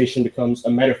marketization becomes a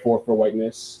metaphor for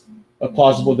whiteness, a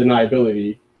plausible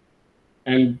deniability.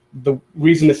 And the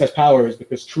reason this has power is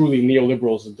because truly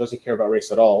neoliberals doesn't care about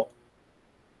race at all,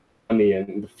 money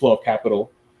and the flow of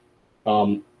capital.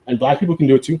 And Black people can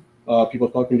do it too, people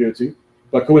of color can do it too.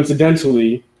 But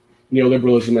coincidentally,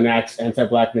 neoliberalism enacts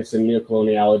anti-Blackness and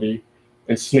neocoloniality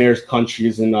and snares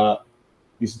countries in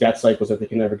these debt cycles that they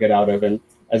can never get out of. And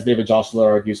as David Jostler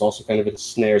argues, also kind of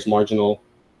ensnares marginal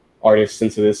artists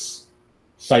into this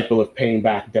cycle of paying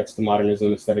back debts to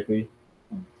modernism aesthetically,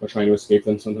 or trying to escape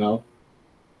them somehow.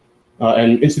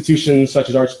 And institutions such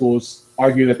as art schools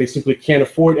argue that they simply can't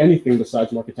afford anything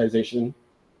besides marketization.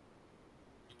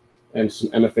 And some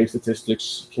MFA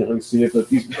statistics, can't really see it, but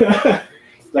these,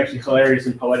 it's actually hilarious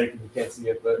and poetic if you can't see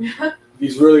it, but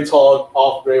these really tall,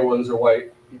 off-gray ones are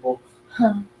white people.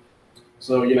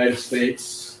 So United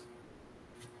States,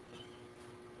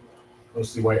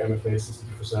 mostly white MFAs,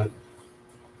 60%.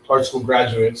 Art school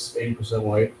graduates, 80%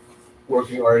 white.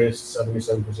 Working artists,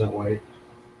 77% white.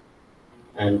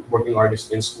 And working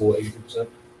artists in school, 80%.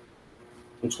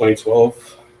 In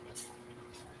 2012,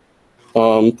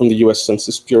 from the US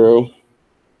Census Bureau.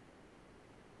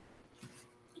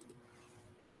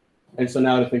 And so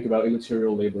now to think about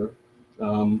immaterial labor.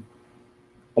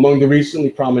 Among the recently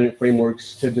prominent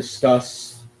frameworks to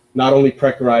discuss not only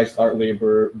precarized art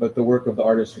labor, but the work of the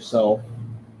artist herself,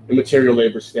 immaterial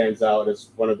labor stands out as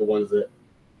one of the ones that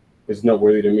is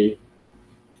noteworthy to me.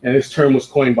 And this term was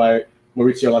coined by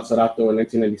Maurizio Lazzarato in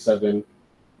 1997,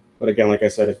 but again, like I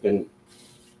said, it's been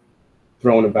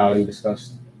thrown about and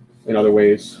discussed in other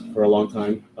ways for a long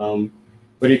time.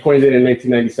 But he coined it in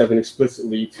 1997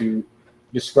 explicitly to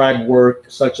describe work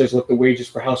such as what the Wages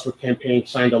for Housework campaign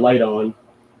shined a light on,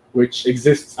 which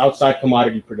exists outside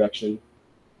commodity production.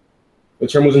 The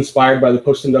term was inspired by the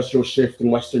post-industrial shift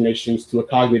in Western nations to a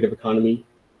cognitive economy,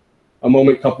 a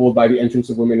moment coupled by the entrance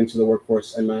of women into the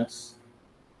workforce en masse.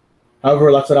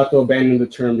 However, Lazzarato abandoned the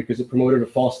term because it promoted a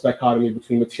false dichotomy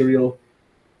between material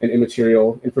and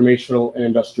immaterial, informational and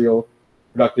industrial,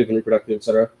 productive and reproductive,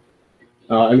 etc.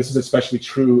 And this is especially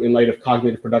true in light of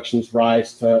cognitive production's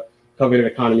rise to coveted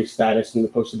economy status in the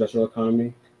post-industrial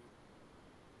economy.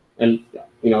 And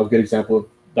a good example of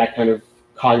that kind of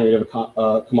cognitive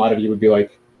commodity would be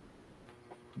like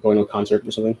going to a concert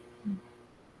or something,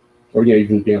 or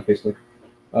even being on Facebook.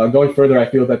 Going further, I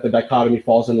feel that the dichotomy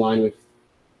falls in line with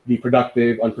the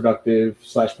productive, unproductive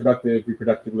 / productive,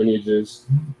 reproductive lineages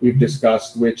we've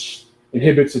discussed, which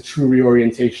inhibits a true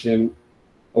reorientation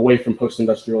away from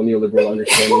post-industrial neoliberal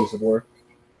understandings of work.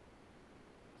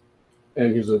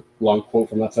 And here's a long quote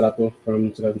from Lazzarato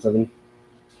from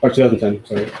 2010,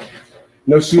 sorry.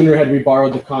 No sooner had we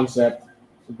borrowed the concept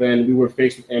than we were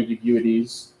faced with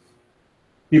ambiguities.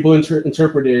 People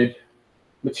interpreted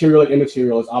material and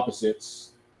immaterial as opposites.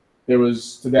 There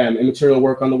was, to them, immaterial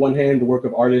work on the one hand, the work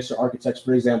of artists or architects,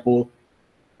 for example,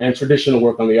 and traditional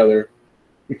work on the other.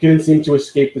 We couldn't seem to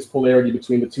escape this polarity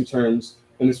between the two terms,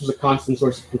 and this was a constant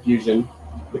source of confusion.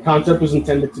 The concept was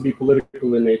intended to be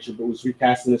political in nature, but was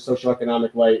recast in a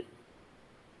socioeconomic light.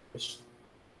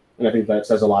 And I think that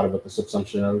says a lot about the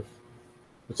subsumption of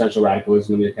potential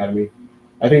radicalism in the academy.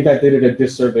 I think that did it a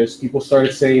disservice. People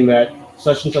started saying that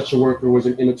such and such a worker was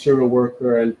an immaterial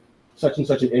worker and such and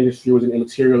such an industry was an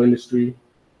immaterial industry.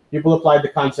 People applied the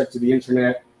concept to the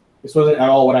internet. This wasn't at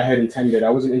all what I had intended. I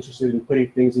wasn't interested in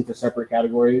putting things into separate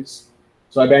categories.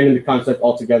 So I abandoned the concept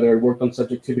altogether and worked on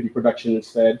subjectivity production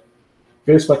instead.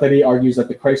 Phyllis Patari argues that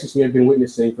the crisis we have been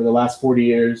witnessing for the last 40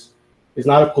 years is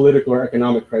not a political or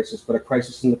economic crisis, but a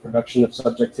crisis in the production of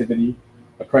subjectivity,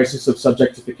 a crisis of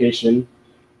subjectification.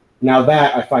 Now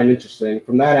that I find interesting.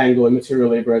 From that angle,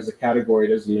 immaterial labor as a category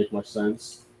doesn't make much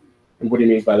sense. And what he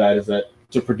means by that is that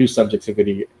to produce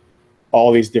subjectivity,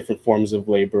 all these different forms of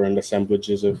labor and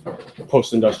assemblages of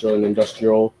post-industrial and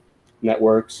industrial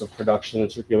networks of production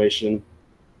and circulation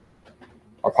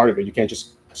are part of it. You can't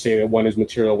just say that one is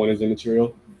material, one is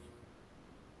immaterial.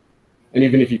 And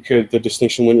even if you could, the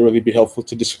distinction wouldn't really be helpful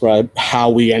to describe how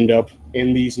we end up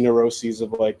in these neuroses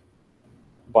of like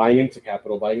buying into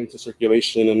capital, buying into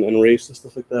circulation and race and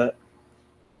stuff like that.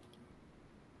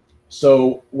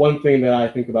 So one thing that I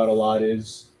think about a lot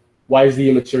is, why is the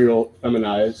immaterial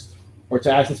feminized? Or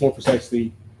to ask this more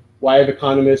precisely, why have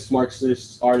economists,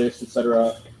 Marxists, artists,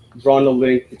 etc., drawn a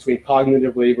link between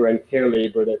cognitive labor and care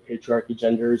labor that patriarchy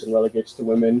genders and relegates to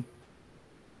women?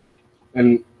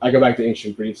 And I go back to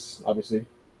ancient Greece, obviously.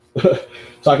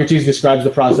 Socrates describes the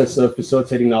process of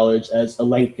facilitating knowledge as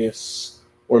elenchus,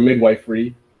 or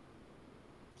midwifery.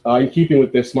 In keeping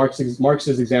with this,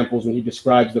 Marx's examples when he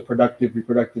describes the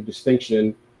productive-reproductive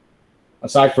distinction,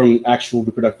 aside from actual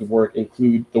reproductive work,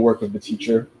 include the work of the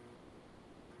teacher.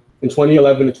 In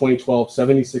 2011 to 2012,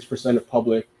 76% of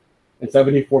public and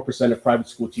 74% of private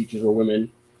school teachers were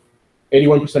women.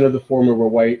 81% of the former were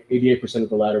white, 88% of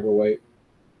the latter were white.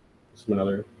 This is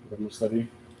another study.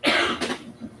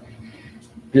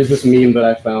 Here's this meme that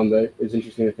I found that is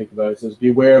interesting to think about. It says,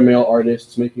 beware male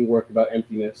artists making work about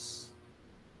emptiness.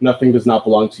 Nothing does not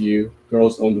belong to you.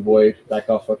 Girls own the void. Back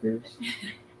off, fuckers.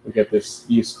 We get this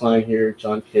Yves Klein here,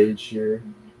 John Cage here.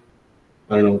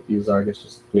 I don't know what these are. I guess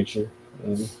just make sure.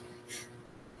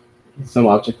 Some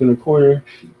object in the corner.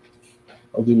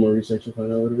 I'll do more research and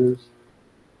find out what it is.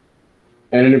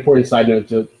 And an important side note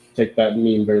to take that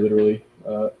meme very literally.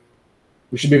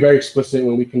 We should be very explicit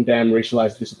when we condemn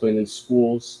racialized discipline in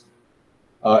schools.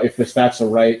 If the stats are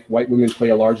right, white women play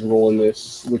a large role in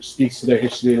this, which speaks to their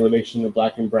history in relation to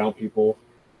Black and brown people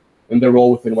and their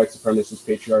role within white supremacist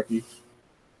patriarchy.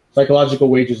 Psychological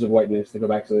wages of whiteness, to go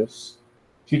back to this.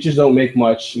 Teachers don't make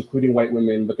much, including white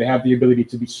women, but they have the ability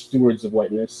to be stewards of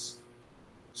whiteness,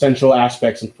 central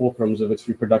aspects and fulcrums of its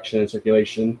reproduction and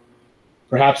circulation,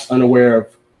 perhaps unaware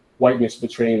of whiteness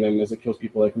betraying them as it kills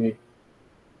people like me.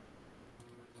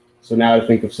 So now to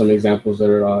think of some examples that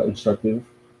are instructive.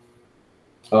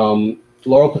 Laurel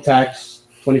Patak's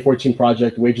 2014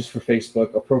 project, Wages for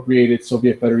Facebook, appropriated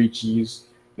Soviet Federici's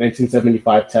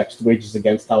 1975 text, Wages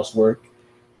Against Housework.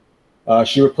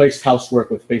 She replaced housework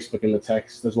with Facebook in the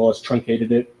text, as well as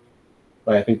truncated it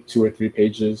by, I think, 2 or 3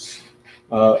 pages.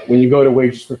 When you go to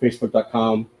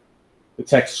wagesforfacebook.com, the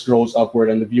text scrolls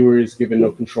upward and the viewer is given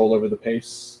no control over the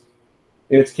pace.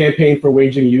 In its campaign for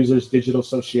waging users' digital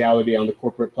sociality on the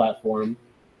corporate platform,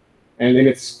 and in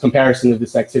its comparison of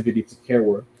this activity to care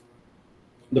work,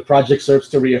 the project serves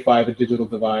to reify the digital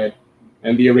divide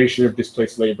and the erasure of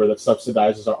displaced labor that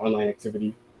subsidizes our online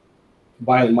activity.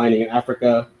 Violent mining in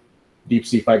Africa, deep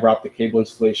sea fiber optic cable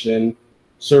installation,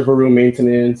 server room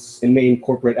maintenance, inane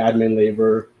corporate admin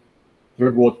labor,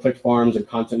 third world click farms and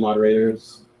content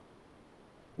moderators.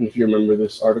 And if you remember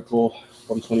this article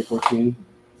from 2014,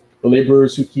 the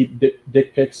laborers who keep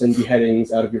dick pics and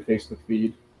beheadings out of your Facebook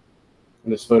feed.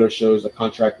 And this photo shows a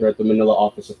contractor at the Manila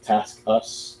office of Task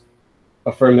Us,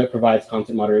 a firm that provides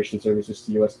content moderation services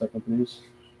to US tech companies.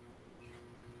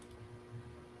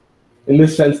 In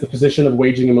this sense, the position of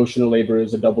waging emotional labor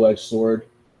is a double-edged sword.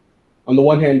 On the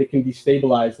one hand, it can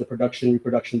destabilize the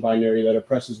production-reproduction binary that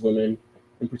oppresses women,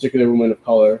 in particular women of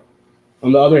color.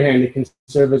 On the other hand, it can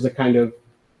serve as a kind of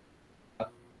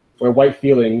where white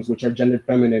feelings, which are gendered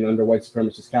feminine under white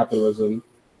supremacist capitalism,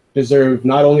 deserve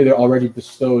not only their already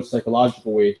bestowed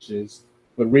psychological wages,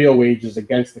 but real wages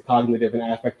against the cognitive and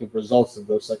affective results of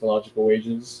those psychological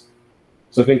wages.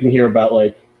 So thinking here about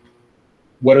like,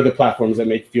 what are the platforms that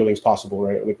make feelings possible,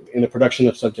 right? Like in the production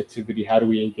of subjectivity, how do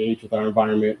we engage with our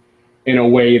environment in a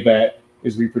way that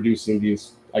is reproducing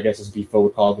these, I guess as Defoe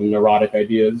would call them, neurotic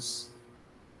ideas?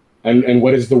 And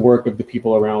what is the work of the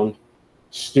people around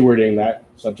stewarding that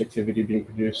subjectivity being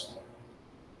produced?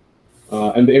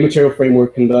 And the immaterial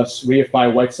framework can thus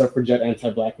reify white suffragette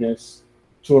anti-blackness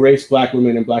to erase Black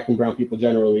women and Black and brown people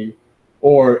generally,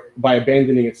 or by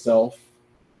abandoning itself,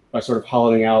 by sort of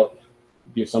hollowing out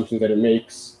the assumptions that it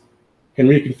makes, can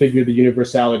reconfigure the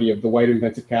universality of the white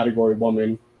invented category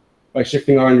woman by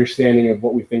shifting our understanding of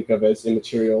what we think of as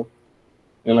immaterial.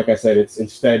 And like I said, it's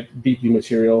instead deeply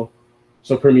material,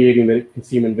 so permeating that it can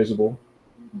seem invisible.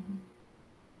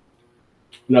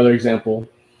 Another example.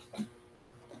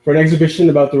 For an exhibition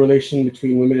about the relation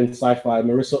between women and sci-fi,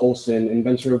 Marissa Olson,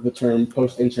 inventor of the term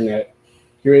post-internet,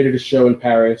 curated a show in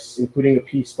Paris, including a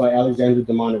piece by Alexandra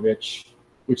Demanovich,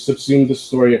 which subsumed the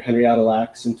story of Henrietta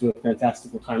Lacks into a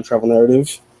fantastical time travel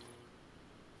narrative.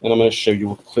 And I'm going to show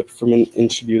you a clip from an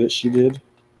interview that she did.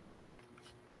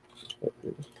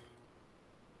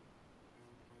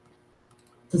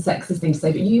 It's a sexist thing to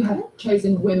say, but you have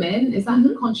chosen women. Is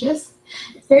that conscious?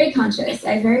 It's very conscious.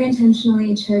 I very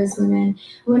intentionally chose women.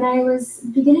 When I was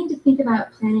beginning to think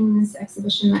about planning this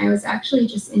exhibition, I was actually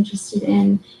just interested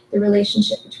in the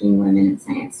relationship between women and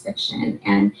science fiction.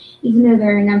 And even though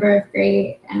there are a number of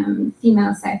great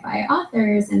female sci-fi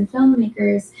authors and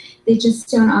filmmakers, they just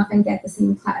don't often get the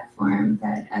same platform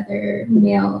that other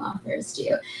male authors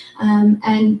do.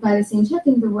 And by the same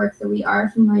token, the work that we are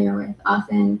familiar with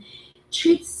often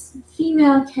treats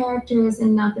female characters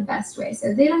in not the best way.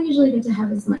 So they don't usually get to have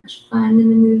as much fun in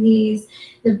the movies.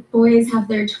 The boys have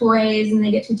their toys and they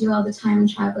get to do all the time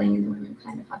traveling, and the women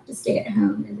kind of have to stay at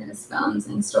home in those films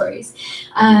and stories.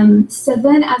 So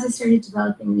then as I started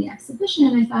developing the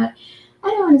exhibition, I thought, I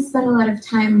don't want to spend a lot of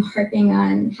time harping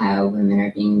on how women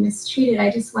are being mistreated.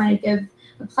 I just want to give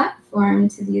a platform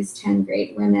to these 10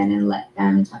 great women and let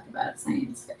them talk about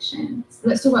science fiction. So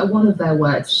let's talk about one of their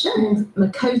works. Sure.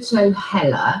 Makoto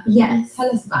Hella. Yes.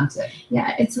 Tell us about it.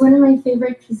 Yeah, it's one of my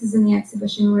favorite pieces in the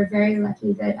exhibition. We're very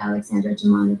lucky that Alexandra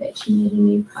Demanovich made a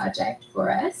new project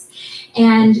for us.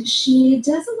 And she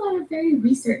does a lot of very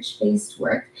research-based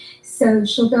work. So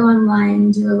she'll go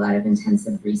online, do a lot of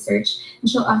intensive research, and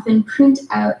she'll often print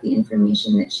out the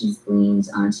information that she's gleaned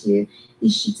onto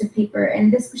these sheets of paper.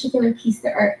 And this particular piece,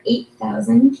 there are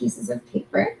 8,000 pieces of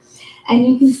paper. And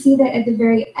you can see that at the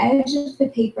very edge of the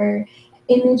paper,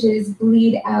 images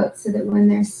bleed out so that when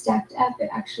they're stacked up, it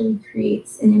actually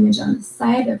creates an image on the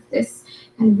side of this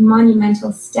kind of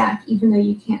monumental stack, even though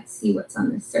you can't see what's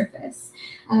on the surface.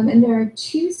 And there are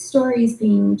two stories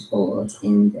being told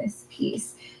in this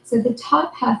piece. So the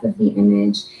top half of the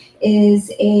image is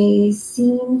a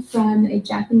scene from a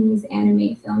Japanese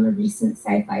anime film, a recent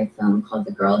sci-fi film called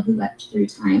The Girl Who Leapt Through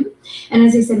Time. And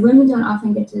as I said, women don't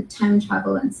often get to time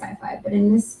travel in sci-fi, but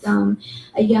in this film,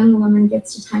 a young woman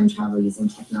gets to time travel using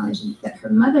technology that her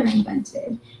mother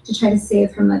invented to try to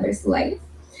save her mother's life.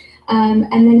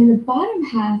 And then in the bottom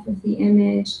half of the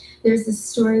image, there's a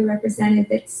story represented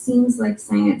that seems like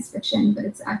science fiction, but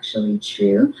it's actually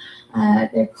true.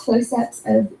 They're close-ups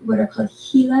of what are called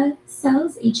HeLa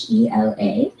cells,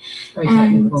 H-E-L-A. Very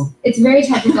technical. It's very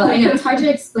technical. I know, it's hard to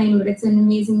explain, but it's an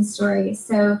amazing story.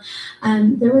 So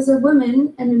there was a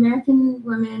woman, an American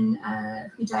woman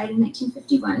who died in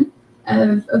 1951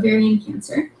 of ovarian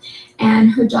cancer,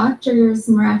 and her doctors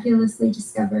miraculously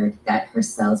discovered that her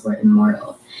cells were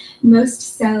immortal.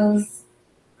 Most cells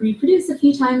reproduce a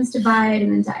few times, divide,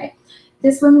 and then die.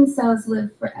 This woman's cells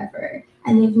live forever,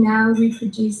 and they've now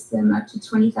reproduced them up to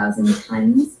 20,000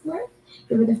 tons worth.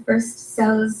 They were the first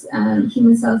cells,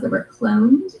 human cells that were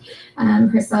cloned.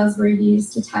 Her cells were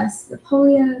used to test the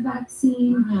polio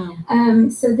vaccine. Wow.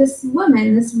 So this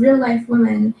woman, this real life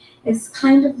woman, is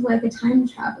kind of like a time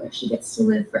traveler. She gets to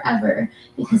live forever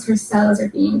because her cells are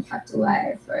being kept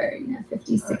alive for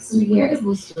 50, 60 years.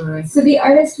 Incredible story. So the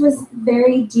artist was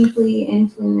very deeply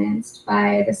influenced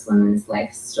by this woman's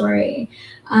life story.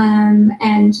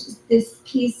 And this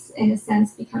piece, in a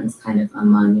sense, becomes kind of a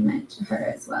monument to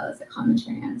her as well as a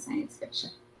commentary on science fiction.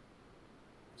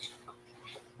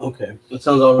 Okay, that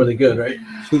sounds all really good, right?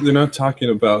 So they're not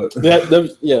talking about.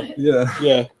 Yeah.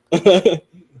 Yeah.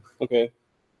 Okay.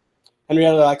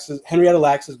 Henrietta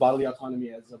Lacks's bodily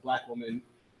autonomy as a Black woman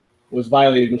was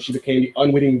violated when she became the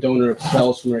unwitting donor of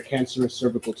cells from her cancerous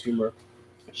cervical tumor.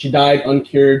 She died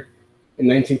uncured in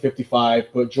 1955,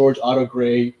 but George Otto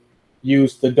Gray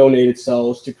used the donated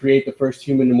cells to create the first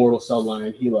human immortal cell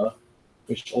line, HeLa,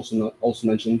 which also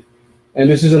mentioned. And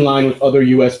this is in line with other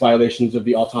U.S. violations of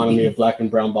the autonomy of Black and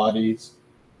brown bodies,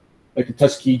 like the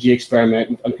Tuskegee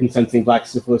experiment with unconsenting Black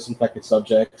syphilis-infected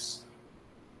subjects,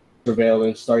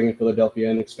 surveillance starting in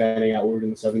Philadelphia and expanding outward in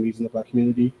the 70s in the Black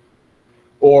community,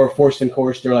 or forced and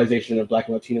coerced sterilization of Black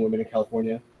and Latino women in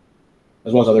California,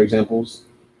 as well as other examples.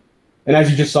 And as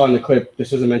you just saw in the clip,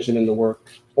 this isn't mentioned in the work,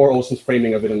 or Olson's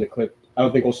framing of it in the clip. I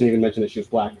don't think Olson even mentioned that she was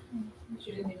Black.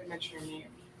 She didn't even mention her name.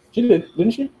 She did,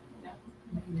 didn't she? No.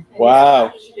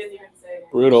 Wow. She didn't even say.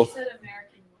 Brutal. She said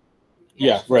American.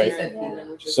 Yeah, right.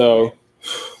 So,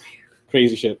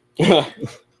 crazy shit.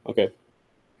 Okay.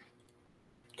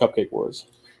 Cupcake Wars.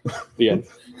 The end.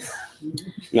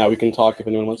 Now we can talk if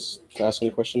anyone wants to ask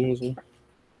any questions.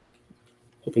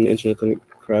 Hoping the internet didn't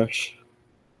crash.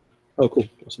 Oh, cool.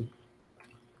 Awesome.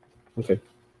 Okay.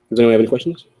 Does anyone have any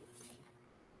questions?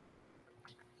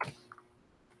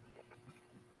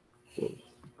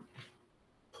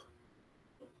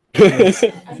 I'm kind of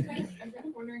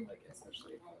wondering, like,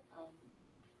 especially about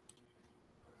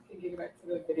thinking back to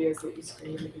the videos that you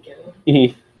screened in the beginning.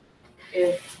 Mhm.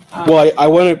 If Well, I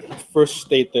want to first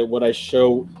state that what I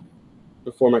show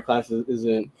before my classes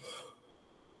isn't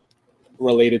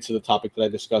related to the topic that I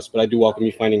discussed, but I do welcome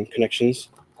you finding connections.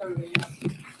 totally,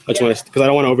 I just want to, because I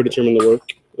don't want to overdetermine the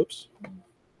work. Oops.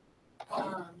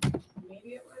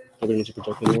 maybe it was I didn't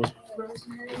project anymore.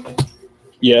 Rosemary.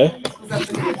 Yeah. Was that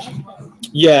the video she was?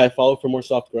 Yeah, I follow for more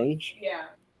soft grunge. Yeah.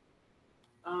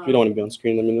 If you don't want to be on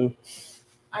screen, let me know.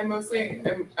 I'm mostly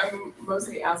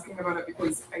asking about it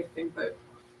because I think that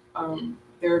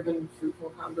there have been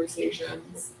fruitful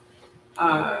conversations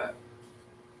about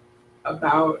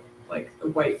like the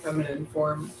white feminine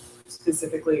form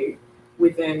specifically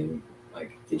within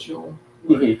like digital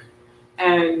work. Mhm.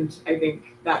 And I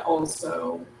think that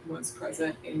also was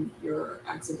present in your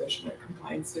exhibition at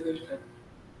Compliance Division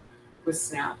with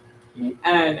Snap. Mhm.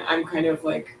 And I'm kind of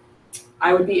like,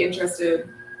 I would be interested,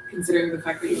 considering the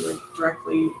fact that you were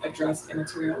directly addressed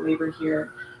immaterial labor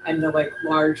here and the like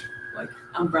large like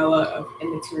umbrella of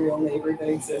immaterial labor that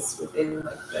exists within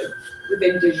like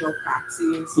within digital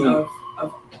praxis of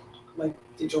like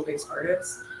digital based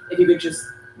artists. If you could just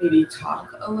maybe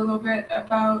talk a little bit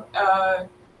about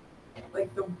like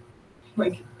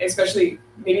especially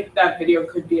maybe that video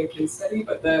could be a case study,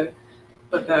 but the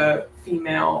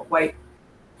white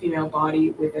female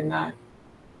body within that,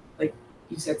 like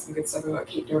you said some good stuff about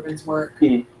Kate Durbin's work.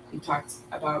 Mhm. You talked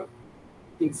about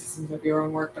the existence of your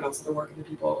own work, but also the work of the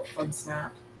people from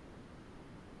Snap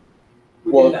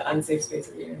within the unsafe space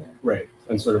of the internet. Right,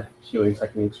 and sort of healing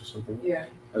techniques or something. Yeah.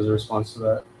 As a response to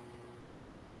that.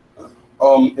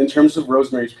 In terms of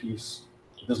Rosemary's piece,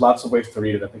 there's lots of ways to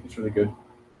read it. I think it's really good.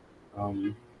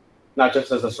 Not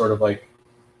just as a sort of like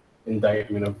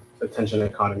indictment of the tension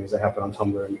economies that happen on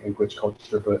Tumblr and glitch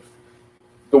culture, but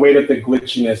the way that the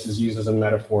glitchiness is used as a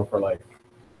metaphor for like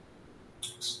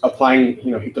applying,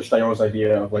 Hitler Steyer's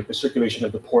idea of like the circulation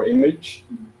of the poor image,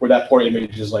 where that poor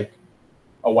image is like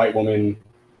a white woman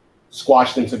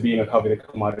squashed into being a coveted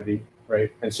commodity,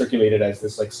 right? And circulated as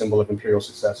this like symbol of imperial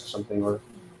success or something, or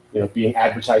being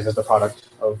advertised as the product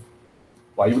of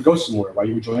why you would go somewhere, why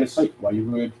you would join a site, why you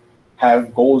would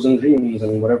have goals and dreams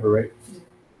and whatever, right?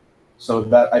 So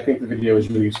that I think the video is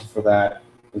really useful for that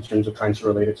in terms of trying to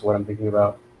relate it to what I'm thinking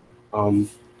about. In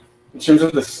terms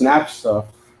of the Snap stuff,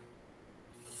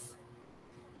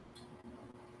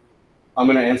 I'm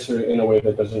going to answer it in a way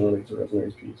that doesn't relate to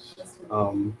Rosemary's piece.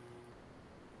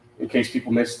 In case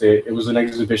people missed it, it was an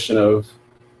exhibition of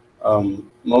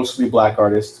mostly Black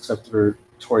artists, except for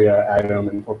Toria, Adam,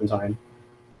 and Porpentine,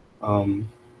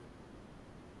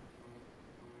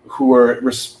 who were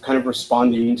kind of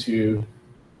responding to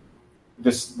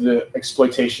the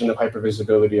exploitation of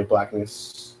hypervisibility of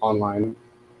Blackness online,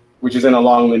 which is in a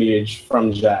long lineage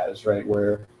from jazz, right?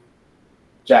 Where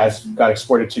jazz got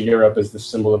exported to Europe as the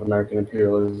symbol of American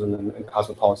imperialism and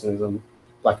cosmopolitanism.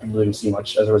 Black people didn't see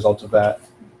much as a result of that,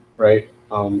 right?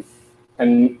 And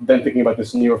then thinking about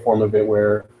this newer form of it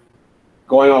where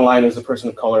going online as a person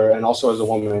of color and also as a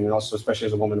woman and also especially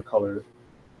as a woman of color,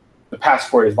 the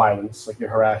passport is violence. Like you're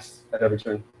harassed at every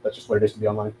turn. That's just what it is to be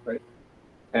online, right?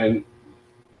 And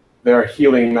there are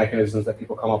healing mechanisms that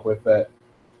people come up with that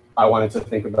I wanted to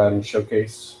think about and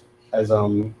showcase as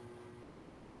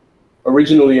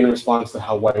originally in response to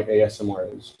how white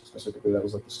ASMR is. Specifically, that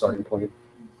was like the starting point.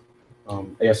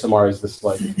 ASMR is this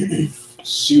like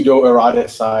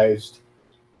pseudo-eroticized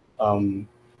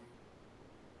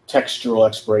textural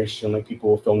exploration, like people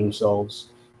will film themselves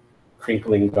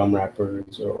crinkling gum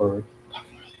wrappers or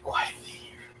talking really quietly,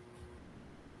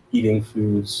 eating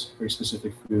foods, very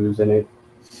specific foods, and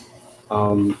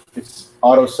it's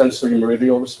autosensory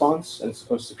meridial response, and it's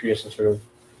supposed to create some sort of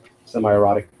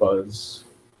semi-erotic buzz.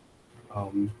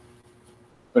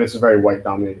 But it's a very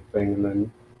white-dominated thing, and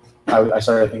then I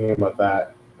started thinking about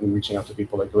that and reaching out to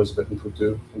people like Elizabeth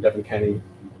Mputu and Devin Kenny,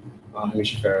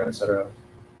 Hamishi Farah, etc.,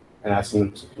 and asking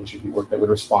them to contribute work that would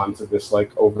respond to this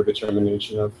like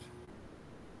over-determination of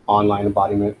online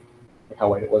embodiment, like how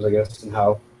white it was, I guess, and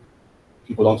how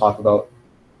people don't talk about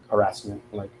harassment,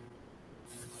 like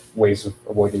ways of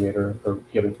avoiding it or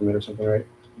healing from it or something, right?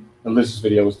 And Liz's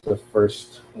video was the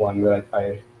first one that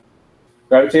I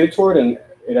gravitated toward, and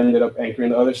it ended up anchoring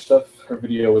the other stuff. Her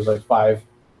video was like 5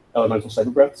 elemental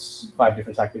cyber breaths, 5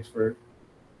 different tactics for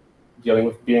dealing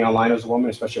with being online as a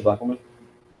woman, especially a Black woman.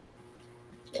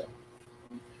 Yeah.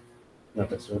 No,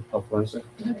 that's a helpful answer.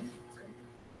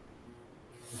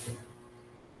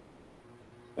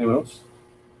 Anyone else?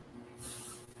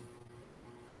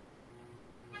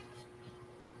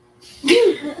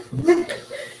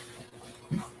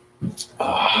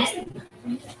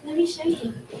 Let me show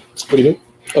you. What are you doing?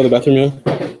 Oh, the bathroom, yeah.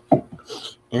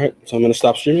 All right, so I'm gonna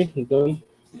stop streaming. I'm done.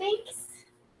 Thanks.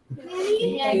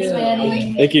 Thanks,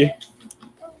 Manny. Thank you.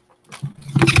 All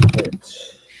right.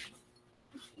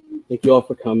 Thank you all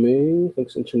for coming.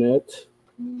 Thanks, internet.